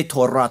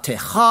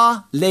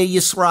 Vetoratecha le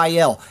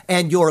Yisrael,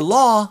 and your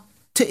law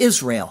to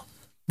Israel.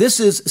 This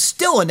is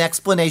still an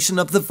explanation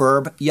of the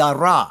verb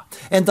yara,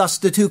 and thus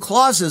the two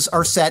clauses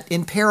are set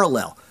in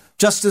parallel.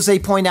 Just as they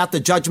point out the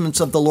judgments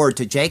of the Lord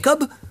to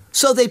Jacob,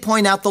 so they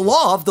point out the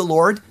law of the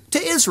Lord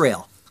to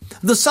Israel.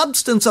 The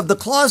substance of the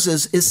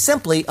clauses is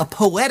simply a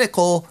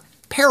poetical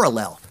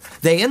parallel.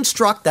 They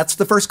instruct, that's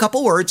the first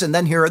couple words, and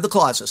then here are the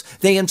clauses.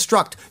 They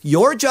instruct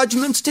your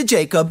judgments to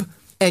Jacob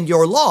and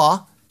your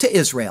law to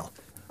Israel.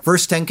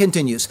 Verse 10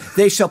 continues,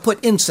 they shall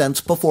put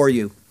incense before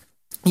you.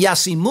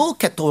 Yasimu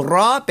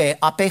ketorah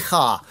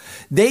be'apecha.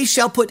 They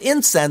shall put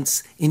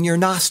incense in your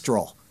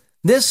nostril.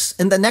 This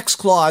and the next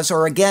clause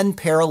are again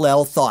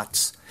parallel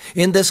thoughts.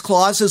 In this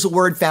clause is a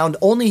word found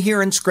only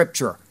here in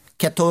Scripture,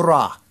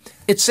 ketorah.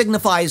 It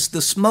signifies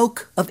the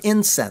smoke of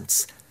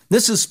incense.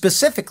 This is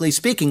specifically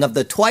speaking of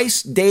the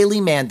twice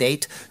daily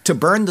mandate to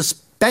burn the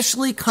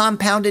specially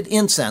compounded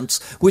incense,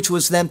 which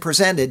was then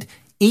presented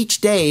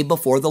each day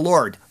before the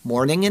Lord,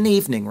 morning and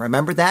evening.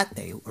 Remember that?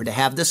 They were to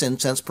have this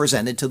incense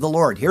presented to the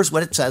Lord. Here's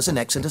what it says in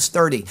Exodus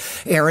 30.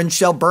 Aaron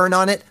shall burn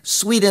on it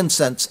sweet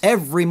incense.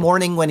 Every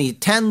morning when he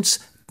tends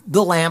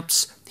the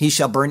lamps, he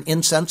shall burn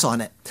incense on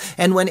it.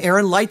 And when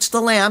Aaron lights the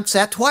lamps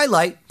at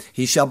twilight,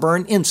 he shall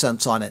burn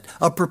incense on it,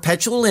 a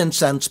perpetual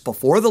incense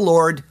before the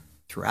Lord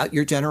throughout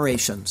your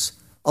generations.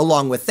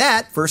 Along with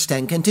that, verse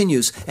 10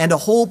 continues, and a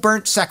whole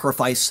burnt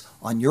sacrifice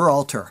on your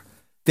altar.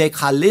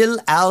 V'chalil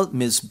al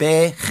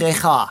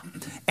mizbechecha,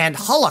 and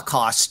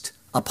holocaust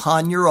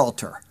upon your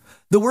altar.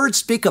 The words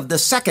speak of the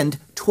second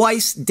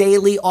twice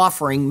daily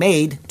offering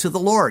made to the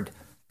Lord.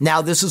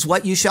 Now this is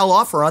what you shall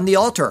offer on the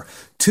altar.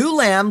 2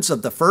 lambs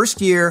of the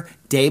first year,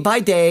 day by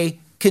day,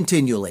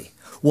 continually.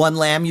 1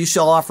 lamb you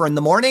shall offer in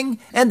the morning,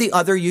 and the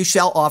other you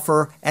shall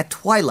offer at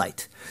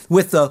twilight.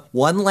 With the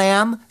 1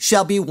 lamb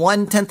shall be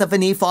 1/10 of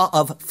an ephah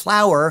of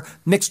flour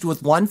mixed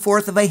with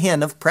 1/4 of a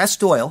hin of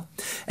pressed oil,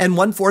 and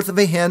 1/4 of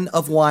a hin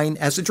of wine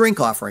as a drink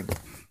offering.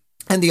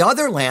 And the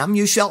other lamb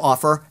you shall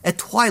offer at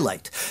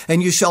twilight,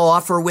 and you shall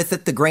offer with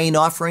it the grain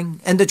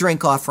offering and the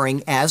drink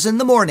offering as in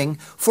the morning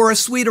for a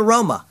sweet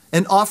aroma,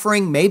 an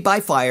offering made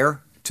by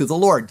fire to the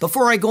Lord.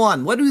 Before I go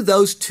on, what do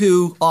those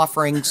 2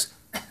 offerings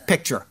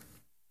picture?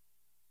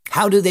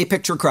 How do they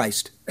picture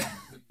Christ?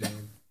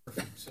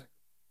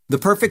 The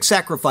perfect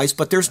sacrifice,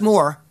 but there's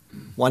more.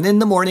 1 in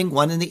the morning,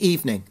 1 in the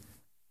evening.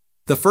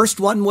 The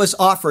first one was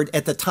offered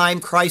at the time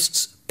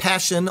Christ's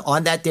passion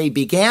on that day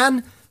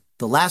began.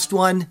 The last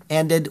one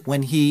ended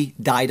when he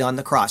died on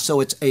the cross.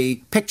 So it's a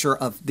picture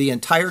of the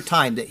entire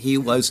time that he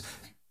was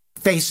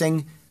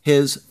facing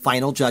his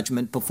final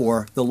judgment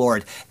before the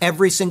Lord.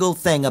 Every single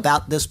thing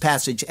about this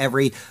passage,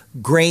 every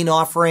grain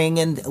offering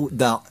and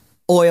the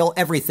oil,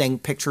 everything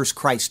pictures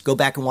Christ. Go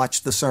back and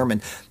watch the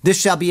sermon. This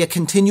shall be a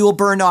continual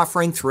burnt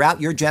offering throughout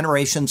your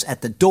generations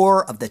at the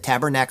door of the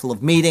tabernacle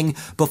of meeting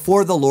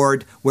before the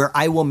Lord, where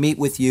I will meet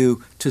with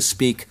you to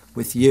speak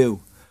with you.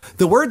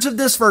 The words of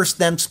this verse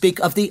then speak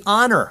of the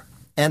honor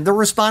and the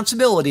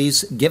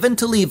responsibilities given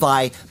to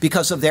Levi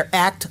because of their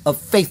act of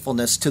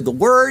faithfulness to the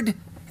word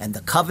and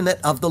the covenant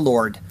of the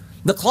Lord.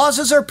 The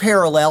clauses are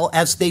parallel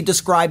as they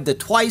describe the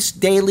twice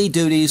daily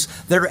duties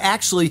that are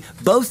actually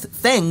both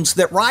things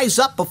that rise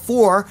up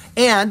before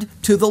and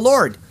to the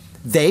Lord.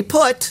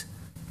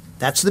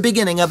 That's the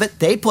beginning of it,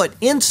 they put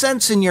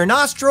incense in your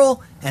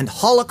nostril and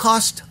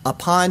holocaust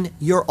upon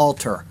your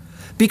altar.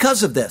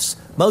 Because of this,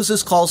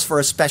 Moses calls for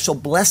a special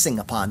blessing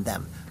upon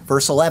them.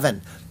 Verse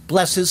 11,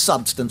 bless his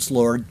substance,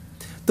 Lord.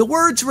 The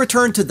words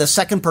return to the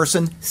second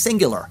person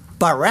singular.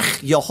 Barech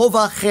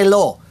Yehovah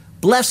chelo.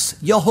 Bless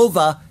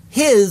Yehovah,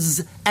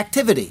 his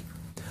activity.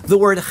 The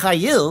word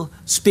chayil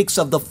speaks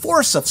of the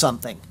force of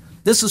something.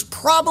 This is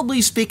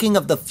probably speaking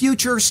of the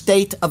future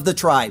state of the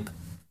tribe.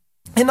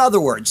 In other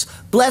words,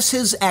 bless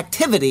his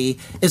activity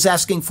is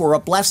asking for a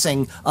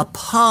blessing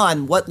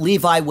upon what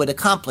Levi would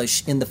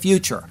accomplish in the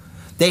future.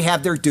 They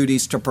have their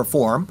duties to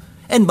perform,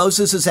 and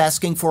Moses is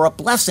asking for a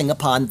blessing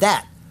upon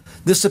that.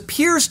 This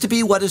appears to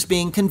be what is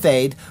being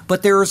conveyed,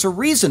 but there is a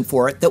reason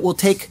for it that will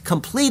take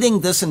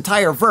completing this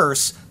entire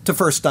verse to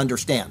first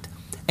understand.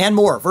 And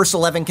more, verse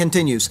 11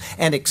 continues,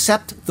 and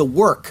accept the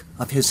work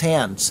of his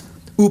hands.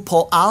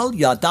 Upo'al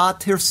yada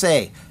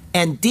tirseh,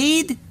 and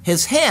deed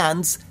his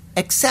hands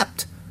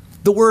accept.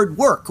 The word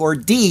work or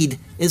deed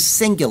is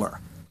singular.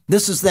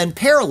 This is then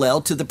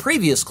parallel to the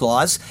previous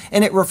clause,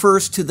 and it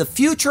refers to the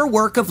future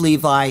work of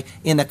Levi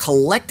in a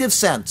collective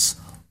sense.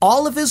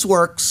 All of his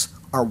works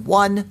are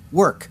one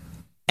work.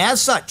 As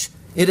such,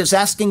 it is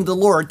asking the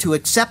Lord to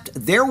accept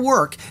their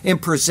work in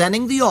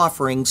presenting the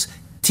offerings,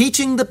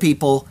 teaching the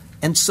people,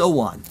 and so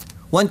on.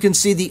 One can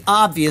see the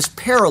obvious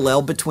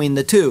parallel between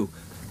the two.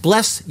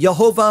 Bless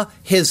Yehovah,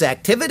 his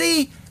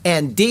activity,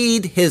 and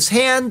deed his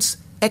hands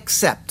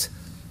accept.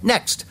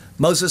 Next,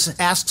 Moses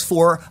asks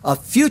for a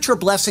future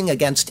blessing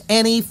against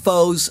any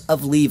foes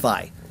of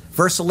Levi.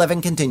 Verse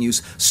 11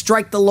 continues,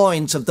 strike the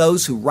loins of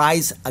those who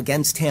rise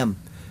against him.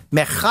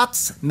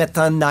 Mechatz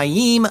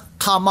metanaim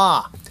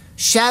kama.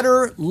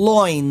 Shatter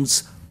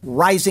loins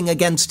rising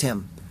against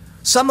him.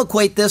 Some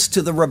equate this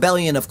to the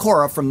rebellion of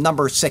Korah from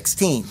Numbers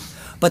 16,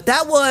 but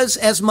that was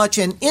as much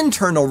an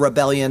internal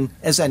rebellion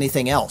as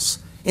anything else.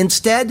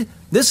 Instead,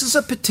 this is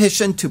a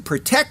petition to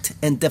protect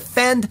and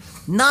defend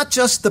not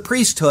just the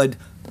priesthood,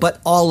 but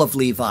all of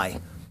Levi.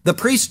 The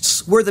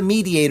priests were the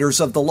mediators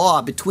of the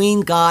law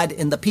between God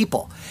and the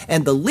people,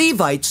 and the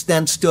Levites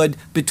then stood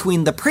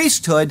between the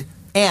priesthood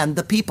and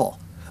the people.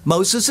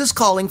 Moses is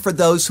calling for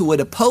those who would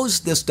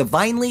oppose this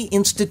divinely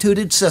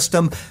instituted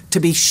system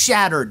to be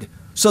shattered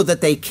so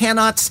that they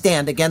cannot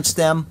stand against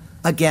them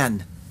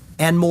again.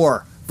 And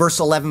more. Verse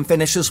 11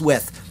 finishes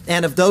with,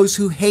 and of those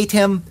who hate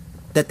him,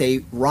 that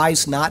they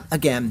rise not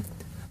again.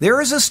 There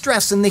is a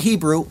stress in the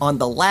Hebrew on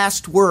the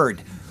last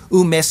word,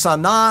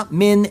 umesana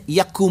min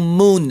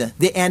yakumun.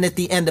 The N at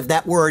the end of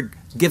that word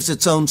gives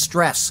its own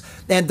stress.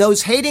 And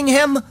those hating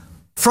him,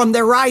 from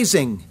their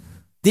rising.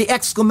 The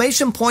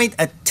exclamation point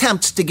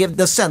attempts to give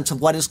the sense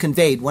of what is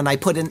conveyed when I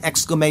put an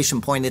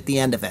exclamation point at the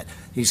end of it.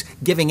 He's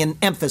giving an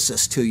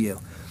emphasis to you.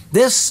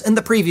 This and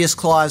the previous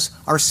clause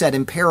are set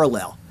in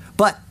parallel,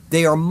 but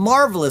they are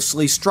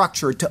marvelously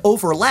structured to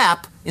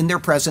overlap in their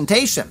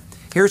presentation.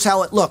 Here's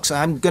how it looks.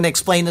 I'm going to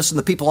explain this, and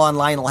the people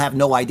online will have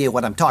no idea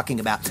what I'm talking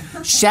about.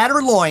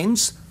 Shatter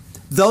loins,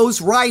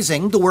 those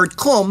rising, the word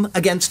kum,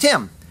 against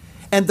him.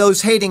 And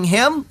those hating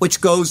him,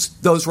 which goes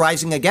those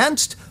rising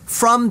against,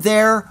 from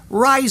their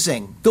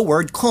rising, the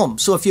word kum.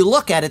 So if you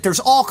look at it, there's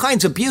all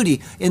kinds of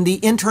beauty in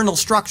the internal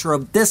structure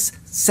of this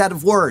set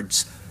of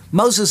words.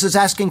 Moses is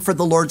asking for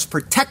the Lord's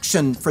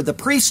protection for the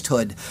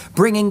priesthood,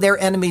 bringing their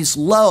enemies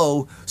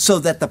low so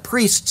that the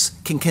priests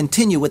can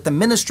continue with the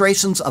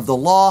ministrations of the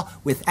law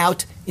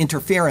without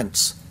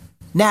interference.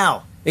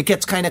 Now, it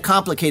gets kind of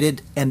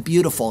complicated and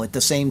beautiful at the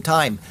same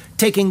time.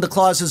 Taking the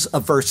clauses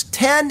of verse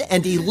 10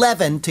 and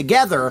 11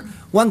 together,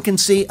 one can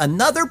see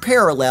another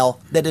parallel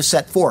that is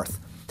set forth.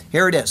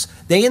 Here it is.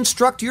 They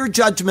instruct your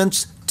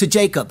judgments to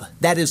Jacob,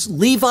 that is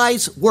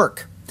Levi's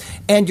work,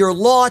 and your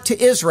law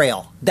to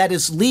Israel, that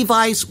is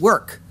Levi's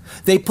work.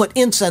 They put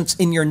incense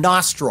in your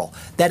nostril,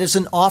 that is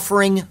an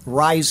offering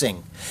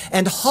rising,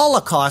 and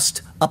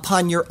holocaust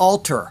upon your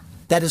altar,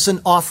 that is an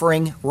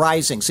offering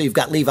rising. So you've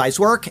got Levi's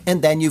work,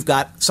 and then you've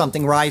got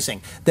something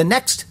rising. The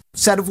next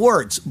set of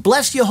words,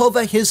 bless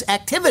Yehovah his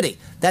activity,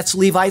 that's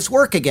Levi's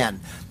work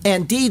again,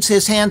 and deeds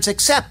his hands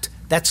accept,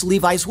 that's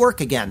Levi's work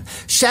again.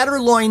 Shatter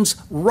loins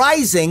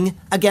rising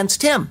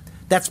against him,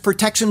 that's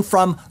protection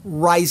from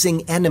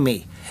rising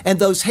enemy, and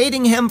those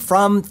hating him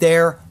from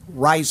their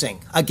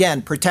rising.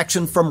 Again,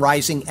 protection from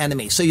rising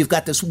enemy. So you've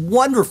got this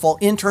wonderful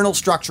internal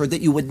structure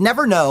that you would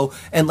never know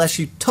unless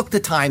you took the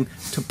time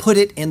to put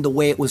it in the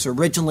way it was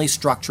originally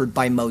structured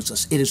by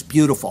Moses. It is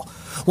beautiful.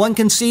 One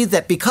can see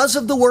that because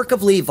of the work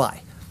of Levi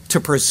to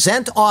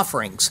present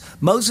offerings,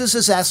 Moses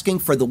is asking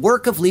for the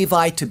work of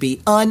Levi to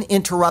be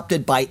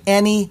uninterrupted by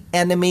any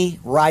enemy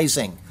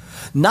rising.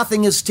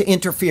 Nothing is to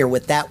interfere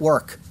with that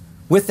work.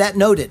 With that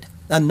noted,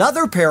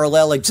 another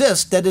parallel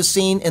exists that is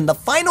seen in the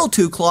final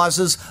two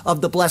clauses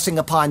of the blessing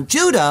upon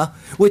Judah,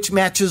 which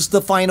matches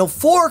the final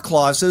four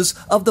clauses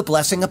of the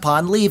blessing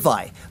upon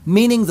Levi,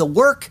 meaning the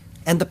work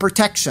and the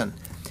protection.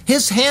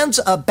 His hands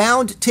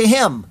abound to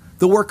him,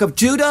 the work of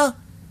Judah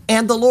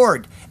and the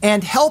Lord.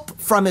 And help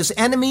from his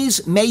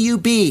enemies may you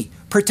be.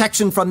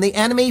 Protection from the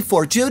enemy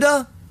for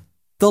Judah,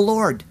 the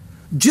Lord.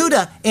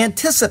 Judah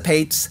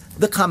anticipates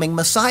the coming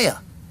Messiah,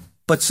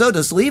 but so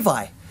does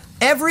Levi.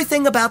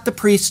 Everything about the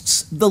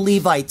priests, the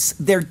Levites,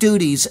 their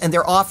duties and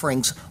their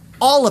offerings,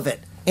 all of it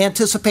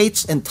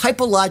anticipates and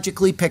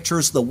typologically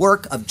pictures the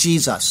work of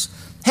Jesus.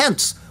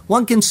 Hence,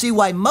 one can see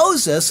why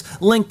Moses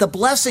linked the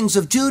blessings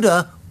of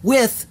Judah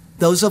with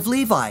those of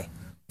Levi,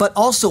 but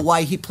also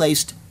why he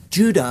placed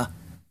Judah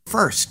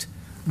first.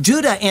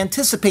 Judah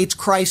anticipates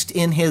Christ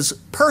in his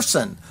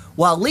person,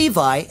 while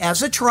Levi,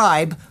 as a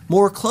tribe,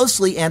 more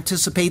closely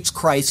anticipates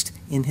Christ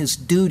in his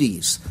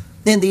duties.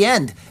 In the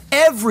end,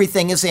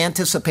 everything is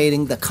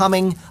anticipating the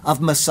coming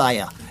of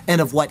Messiah and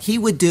of what he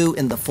would do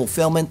in the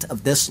fulfillment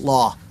of this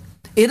law.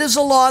 It is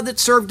a law that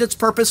served its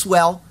purpose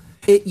well.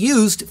 It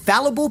used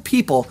fallible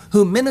people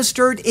who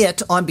ministered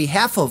it on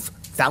behalf of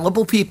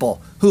fallible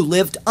people who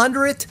lived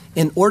under it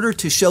in order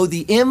to show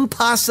the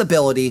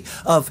impossibility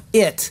of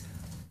it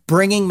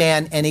bringing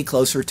man any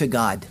closer to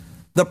God.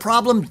 The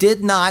problem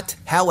did not,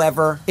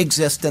 however,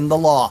 exist in the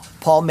law.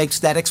 Paul makes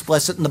that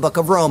explicit in the book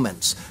of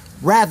Romans.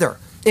 Rather,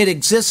 it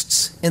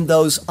exists in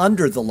those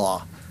under the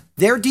law.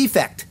 Their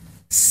defect,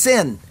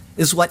 sin,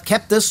 is what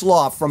kept this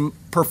law from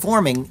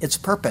performing its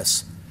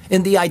purpose.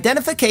 In the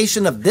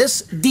identification of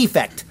this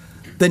defect,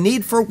 the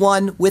need for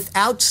one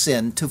without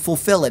sin to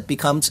fulfill it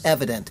becomes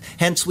evident.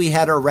 Hence, we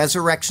had our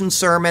resurrection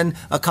sermon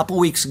a couple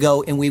weeks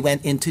ago, and we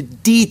went into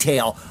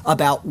detail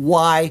about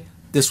why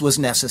this was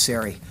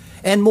necessary.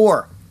 And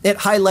more, it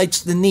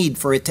highlights the need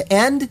for it to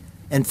end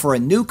and for a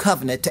new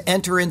covenant to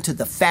enter into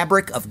the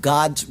fabric of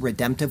God's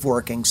redemptive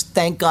workings.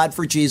 Thank God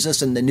for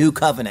Jesus and the new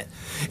covenant.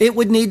 It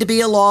would need to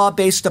be a law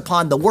based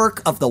upon the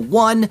work of the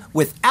one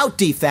without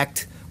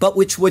defect, but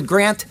which would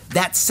grant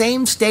that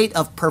same state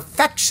of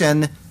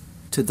perfection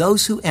to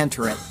those who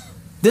enter it.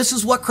 This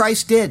is what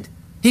Christ did.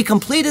 He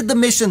completed the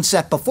mission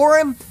set before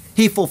him.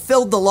 He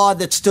fulfilled the law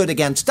that stood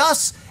against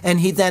us, and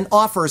he then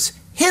offers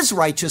his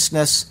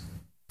righteousness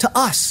to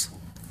us,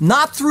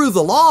 not through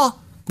the law,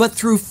 but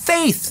through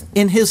faith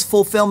in his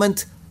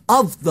fulfillment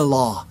of the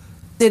law.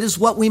 It is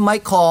what we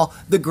might call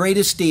the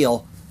greatest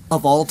deal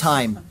of all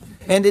time.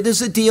 And it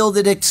is a deal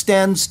that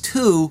extends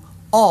to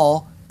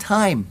all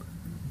time.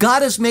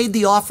 God has made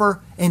the offer,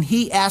 and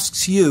he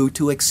asks you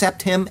to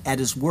accept him at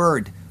his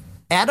word.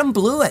 Adam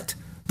blew it.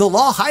 The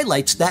law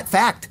highlights that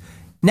fact.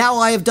 Now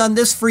I have done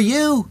this for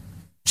you.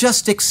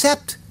 Just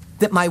accept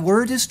that my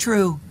word is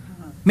true.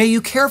 May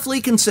you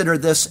carefully consider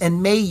this,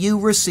 and may you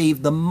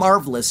receive the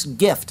marvelous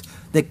gift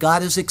that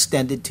God has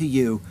extended to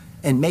you,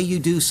 and may you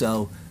do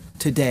so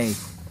today.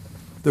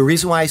 The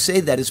reason why I say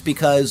that is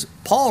because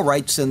Paul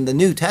writes in the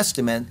New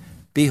Testament,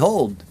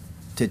 behold,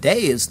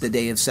 today is the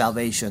day of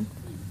salvation.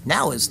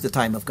 Now is the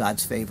time of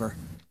God's favor.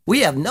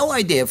 We have no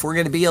idea if we're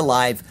going to be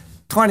alive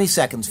 20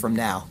 seconds from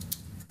now.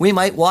 We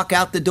might walk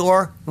out the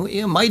door.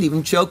 You might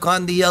even choke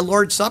on the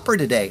Lord's Supper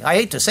today. I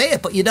hate to say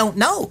it, but you don't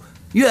know.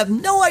 You have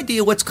no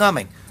idea what's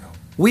coming.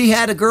 We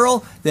had a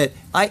girl that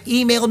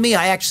emailed me.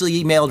 I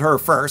actually emailed her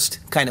first,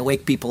 kind of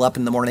wake people up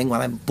in the morning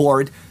when I'm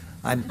bored.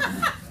 I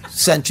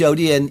sent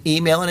Jody an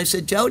email, and I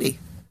said, Jody,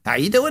 how are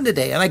you doing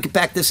today? And I get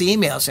back this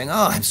email saying,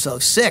 oh, I'm so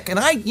sick. And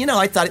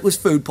I thought it was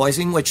food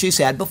poisoning, which she's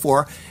had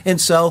before. And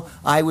so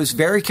I was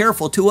very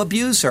careful to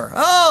abuse her.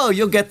 Oh,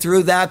 you'll get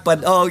through that.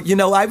 But,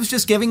 I was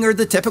just giving her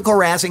the typical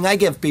razzing I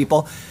give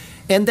people.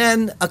 And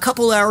then a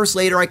couple hours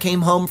later, I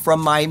came home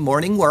from my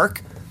morning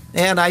work,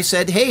 and I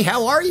said, hey,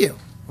 how are you?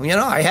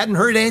 I hadn't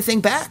heard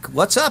anything back.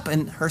 What's up?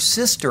 And her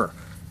sister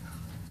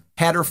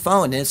had her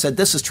phone, and it said,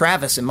 this is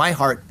Travis, and my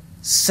heart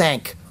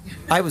sank.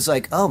 I was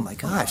like, oh, my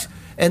gosh.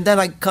 And then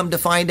I come to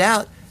find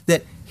out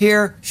that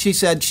here she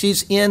said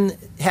she's in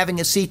having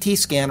a CT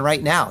scan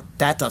right now.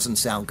 That doesn't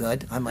sound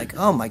good. I'm like,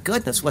 oh, my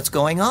goodness, what's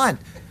going on?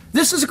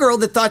 This is a girl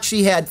that thought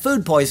she had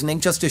food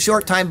poisoning just a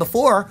short time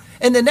before,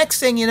 and the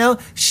next thing you know,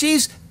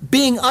 she's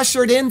being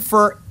ushered in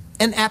for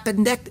an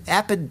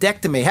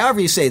appendectomy, however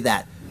you say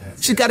that.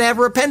 She's got to have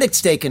her appendix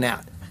taken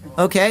out.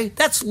 Okay?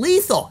 That's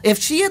lethal. If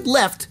she had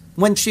left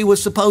when she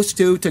was supposed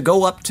to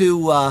go up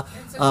to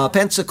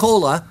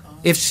Pensacola,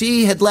 if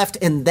she had left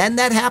and then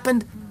that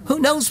happened, who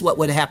knows what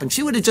would have happened?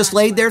 She would have just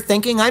laid there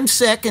thinking, I'm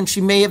sick, and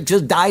she may have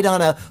just died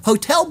on a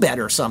hotel bed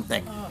or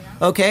something.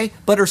 Okay?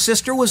 But her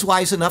sister was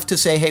wise enough to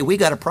say, hey, we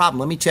got a problem.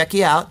 Let me check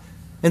you out.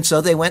 And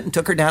so they went and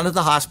took her down to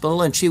the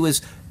hospital, and she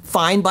was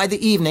fine by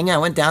the evening. I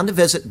went down to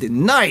visit the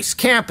nice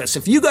campus.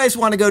 If you guys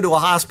want to go to a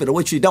hospital,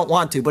 which you don't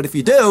want to, but if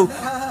you do,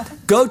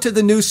 go to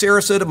the new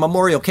Sarasota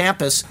Memorial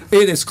Campus.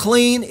 It is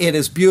clean. It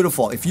is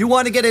beautiful. If you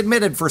want to get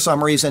admitted for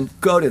some reason,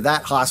 go to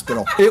that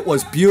hospital. It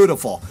was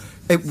beautiful.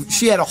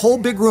 She had a whole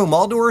big room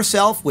all to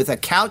herself with a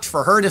couch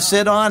for her to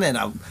sit on and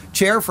a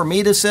chair for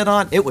me to sit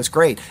on. It was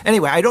great.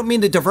 Anyway, I don't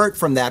mean to divert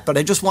from that, but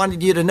I just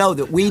wanted you to know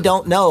that we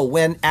don't know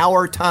when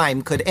our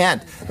time could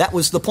end. That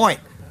was the point.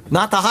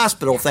 Not the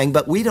hospital thing,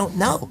 but we don't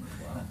know.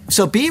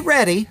 So be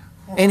ready,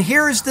 and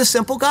here is the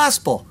simple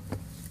gospel.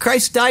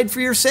 Christ died for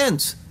your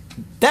sins.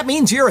 That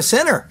means you're a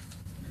sinner.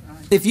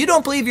 If you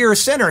don't believe you're a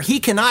sinner, he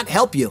cannot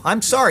help you.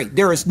 I'm sorry.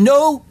 There is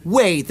no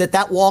way that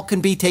that wall can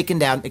be taken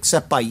down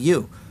except by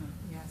you.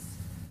 Yes.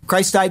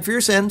 Christ died for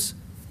your sins.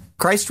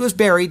 Christ was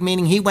buried,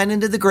 meaning he went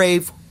into the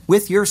grave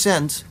with your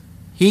sins.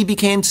 He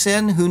became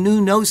sin who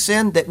knew no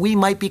sin, that we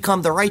might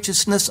become the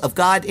righteousness of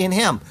God in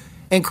him.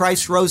 And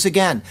Christ rose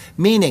again,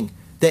 meaning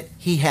that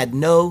he had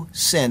no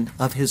sin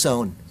of his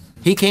own.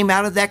 He came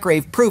out of that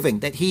grave proving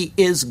that he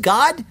is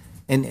God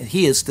and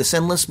he is the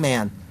sinless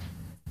man.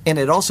 And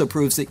it also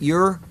proves that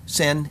your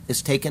sin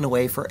is taken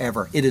away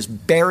forever. It is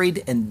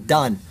buried and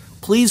done.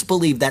 Please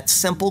believe that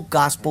simple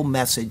gospel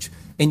message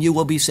and you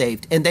will be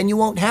saved. And then you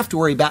won't have to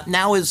worry about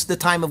now is the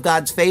time of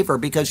God's favor,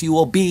 because you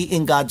will be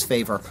in God's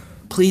favor.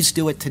 Please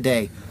do it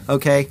today,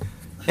 okay?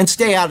 And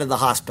stay out of the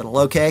hospital,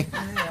 okay?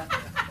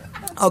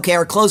 Okay,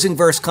 our closing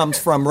verse comes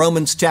from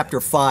Romans chapter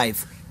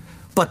 5.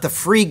 But the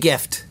free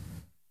gift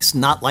is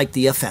not like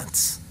the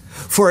offense.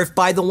 For if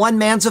by the one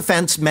man's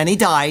offense many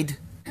died,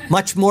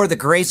 much more the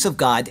grace of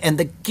God and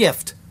the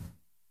gift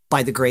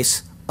by the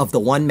grace of the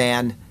one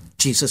man,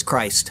 Jesus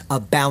Christ,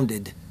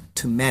 abounded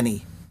to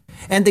many.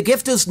 And the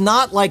gift is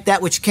not like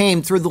that which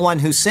came through the one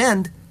who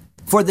sinned.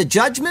 For the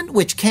judgment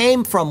which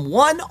came from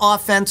one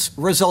offense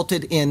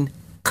resulted in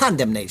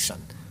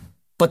condemnation.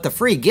 But the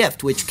free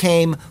gift which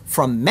came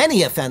from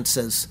many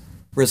offenses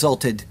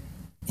resulted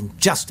in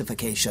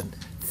justification.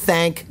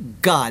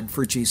 Thank God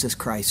for Jesus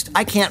Christ.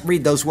 I can't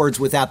read those words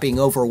without being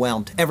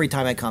overwhelmed every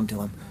time I come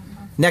to him.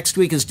 Next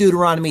week is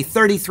Deuteronomy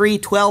 33,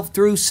 12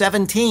 through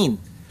 17.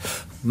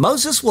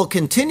 Moses will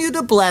continue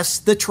to bless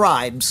the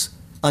tribes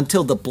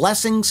until the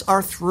blessings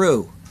are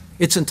through.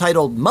 It's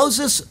entitled,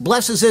 Moses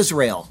Blesses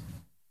Israel.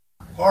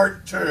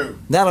 Part 2.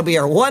 That'll be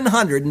our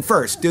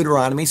 101st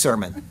Deuteronomy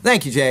sermon.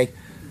 Thank you, Jay.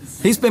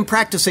 He's been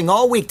practicing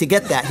all week to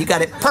get that. He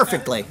got it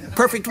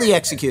perfectly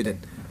executed.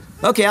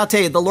 Okay, I'll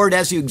tell you, the Lord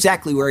has you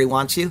exactly where he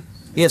wants you.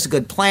 He has a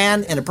good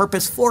plan and a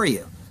purpose for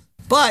you.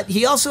 But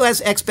he also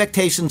has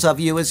expectations of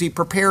you as he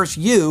prepares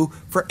you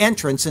for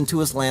entrance into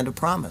his land of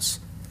promise.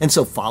 And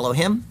so follow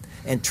him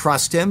and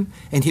trust him,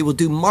 and he will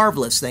do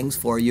marvelous things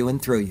for you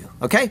and through you.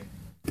 Okay?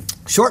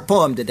 Short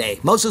poem today.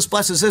 Moses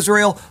Blesses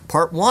Israel,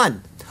 part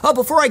 1. Oh,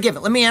 before I give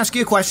it, let me ask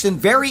you a question.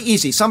 Very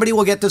easy. Somebody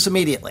will get this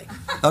immediately.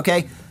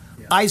 Okay?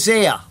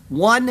 Isaiah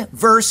 1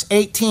 verse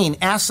 18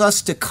 asks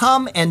us to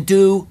come and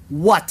do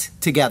what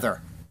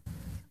together?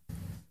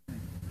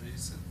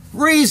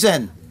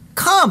 Reason.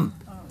 Come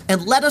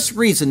and let us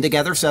reason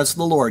together, says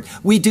the Lord.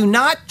 We do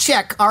not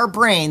check our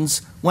brains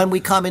when we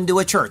come into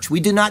a church. We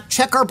do not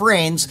check our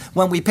brains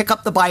when we pick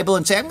up the Bible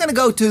and say, I'm going to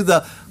go to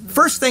the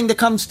first thing that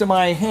comes to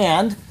my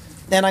hand,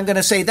 and I'm going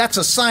to say, that's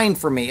a sign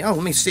for me. Oh,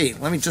 let me see.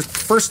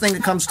 First thing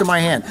that comes to my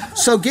hand.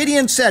 So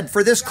Gideon said,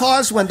 for this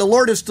cause, when the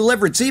Lord has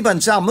delivered Zebah and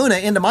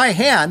Zalmunna into my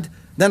hand,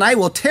 then I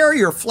will tear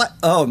your flesh.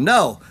 Oh,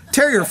 no.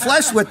 Tear your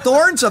flesh with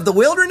thorns of the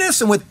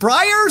wilderness and with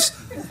briars?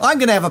 I'm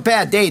going to have a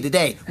bad day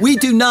today. We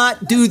do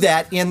not do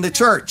that in the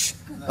church,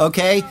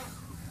 okay?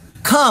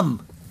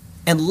 Come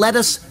and let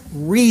us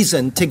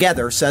reason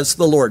together, says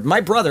the Lord.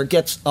 My brother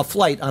gets a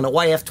flight on a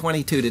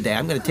YF-22 today.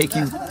 I'm going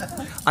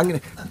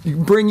to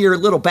bring your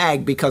little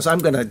bag because I'm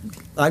going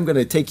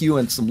to take you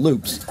in some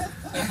loops.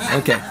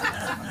 Okay,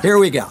 here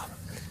we go.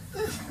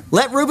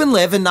 Let Reuben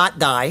live and not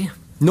die,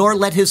 nor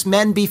let his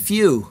men be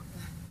few,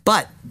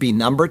 but be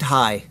numbered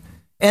high.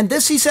 And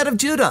this he said of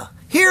Judah,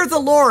 hear the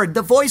Lord,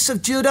 the voice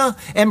of Judah,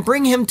 and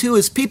bring him to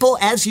his people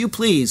as you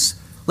please.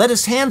 Let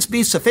his hands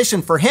be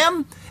sufficient for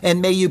him,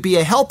 and may you be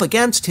a help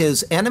against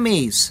his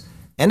enemies.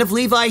 And of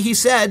Levi he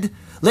said,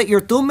 let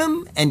your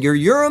Thummim and your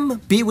Urim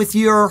be with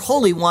your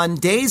Holy One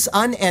days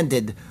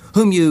unended,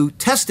 whom you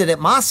tested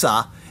at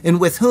Massah, and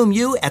with whom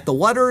you at the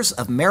waters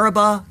of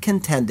Meribah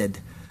contended.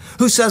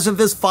 Who says of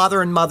his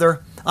father and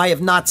mother, I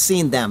have not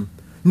seen them,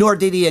 nor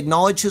did he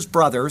acknowledge his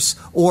brothers,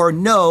 or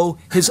know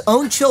his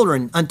own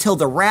children until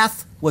the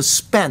wrath was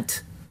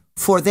spent.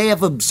 For they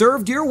have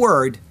observed your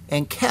word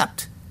and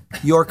kept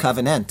your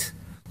covenant.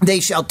 They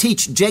shall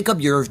teach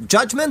Jacob your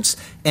judgments,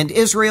 and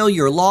Israel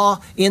your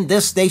law. In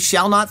this they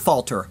shall not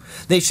falter.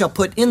 They shall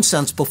put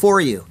incense before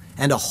you,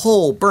 and a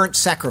whole burnt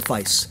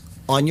sacrifice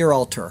on your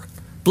altar.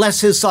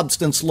 Bless his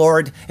substance,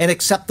 Lord, and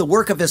accept the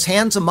work of his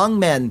hands among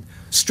men.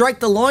 Strike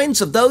the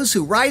loins of those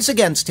who rise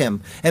against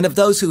him, and of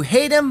those who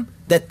hate him,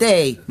 that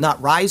they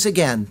not rise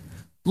again.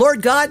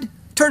 Lord God,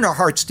 turn our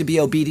hearts to be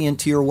obedient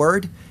to your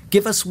word.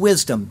 Give us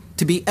wisdom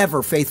to be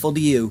ever faithful to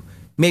you.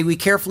 May we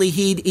carefully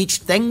heed each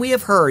thing we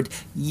have heard.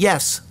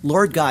 Yes,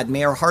 Lord God,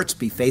 may our hearts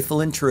be faithful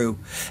and true,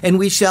 and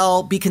we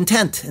shall be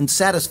content and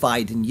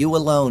satisfied in you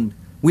alone.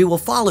 We will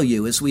follow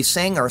you as we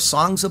sing our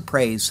songs of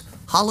praise.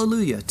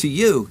 Hallelujah. To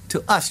you,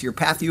 to us, your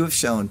path you have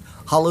shown.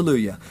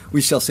 Hallelujah.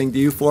 We shall sing to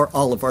you for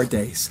all of our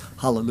days.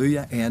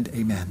 Hallelujah and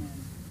amen.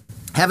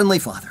 Heavenly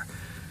Father,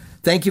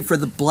 thank you for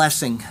the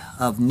blessing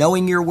of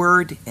knowing your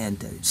word and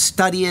to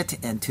study it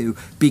and to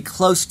be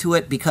close to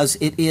it, because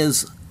it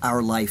is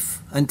our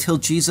life until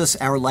Jesus,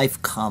 our life,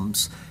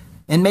 comes.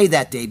 And may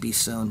that day be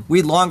soon.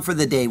 We long for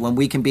the day when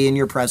we can be in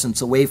your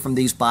presence, away from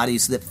these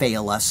bodies that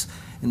fail us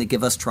and that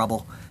give us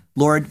trouble.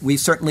 Lord, we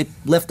certainly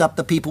lift up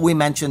the people we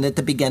mentioned at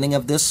the beginning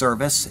of this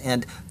service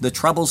and the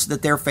troubles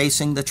that they're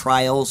facing, the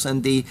trials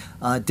and the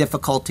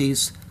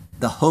difficulties,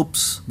 the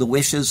hopes, the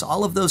wishes,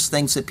 all of those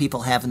things that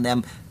people have in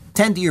them.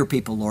 Tend to your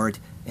people, Lord,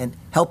 and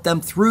help them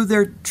through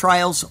their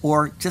trials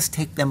or just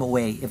take them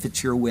away if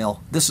it's your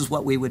will. This is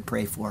what we would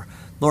pray for.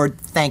 Lord,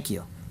 thank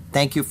you.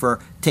 Thank you for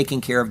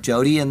taking care of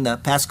Jody in the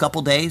past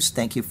couple days.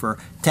 Thank you for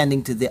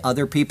tending to the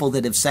other people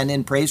that have sent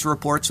in praise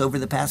reports over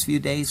the past few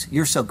days.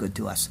 You're so good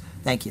to us.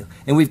 Thank you.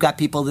 And we've got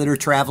people that are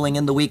traveling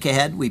in the week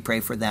ahead. We pray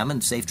for them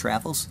and safe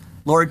travels.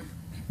 Lord,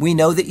 we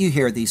know that you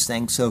hear these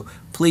things, so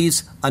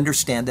please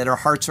understand that our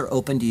hearts are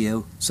open to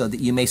you so that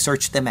you may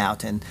search them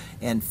out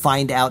and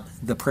find out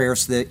the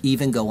prayers that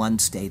even go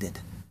unstated.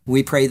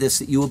 We pray this,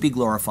 that you will be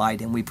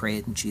glorified, and we pray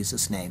it in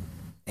Jesus' name.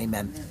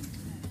 Amen.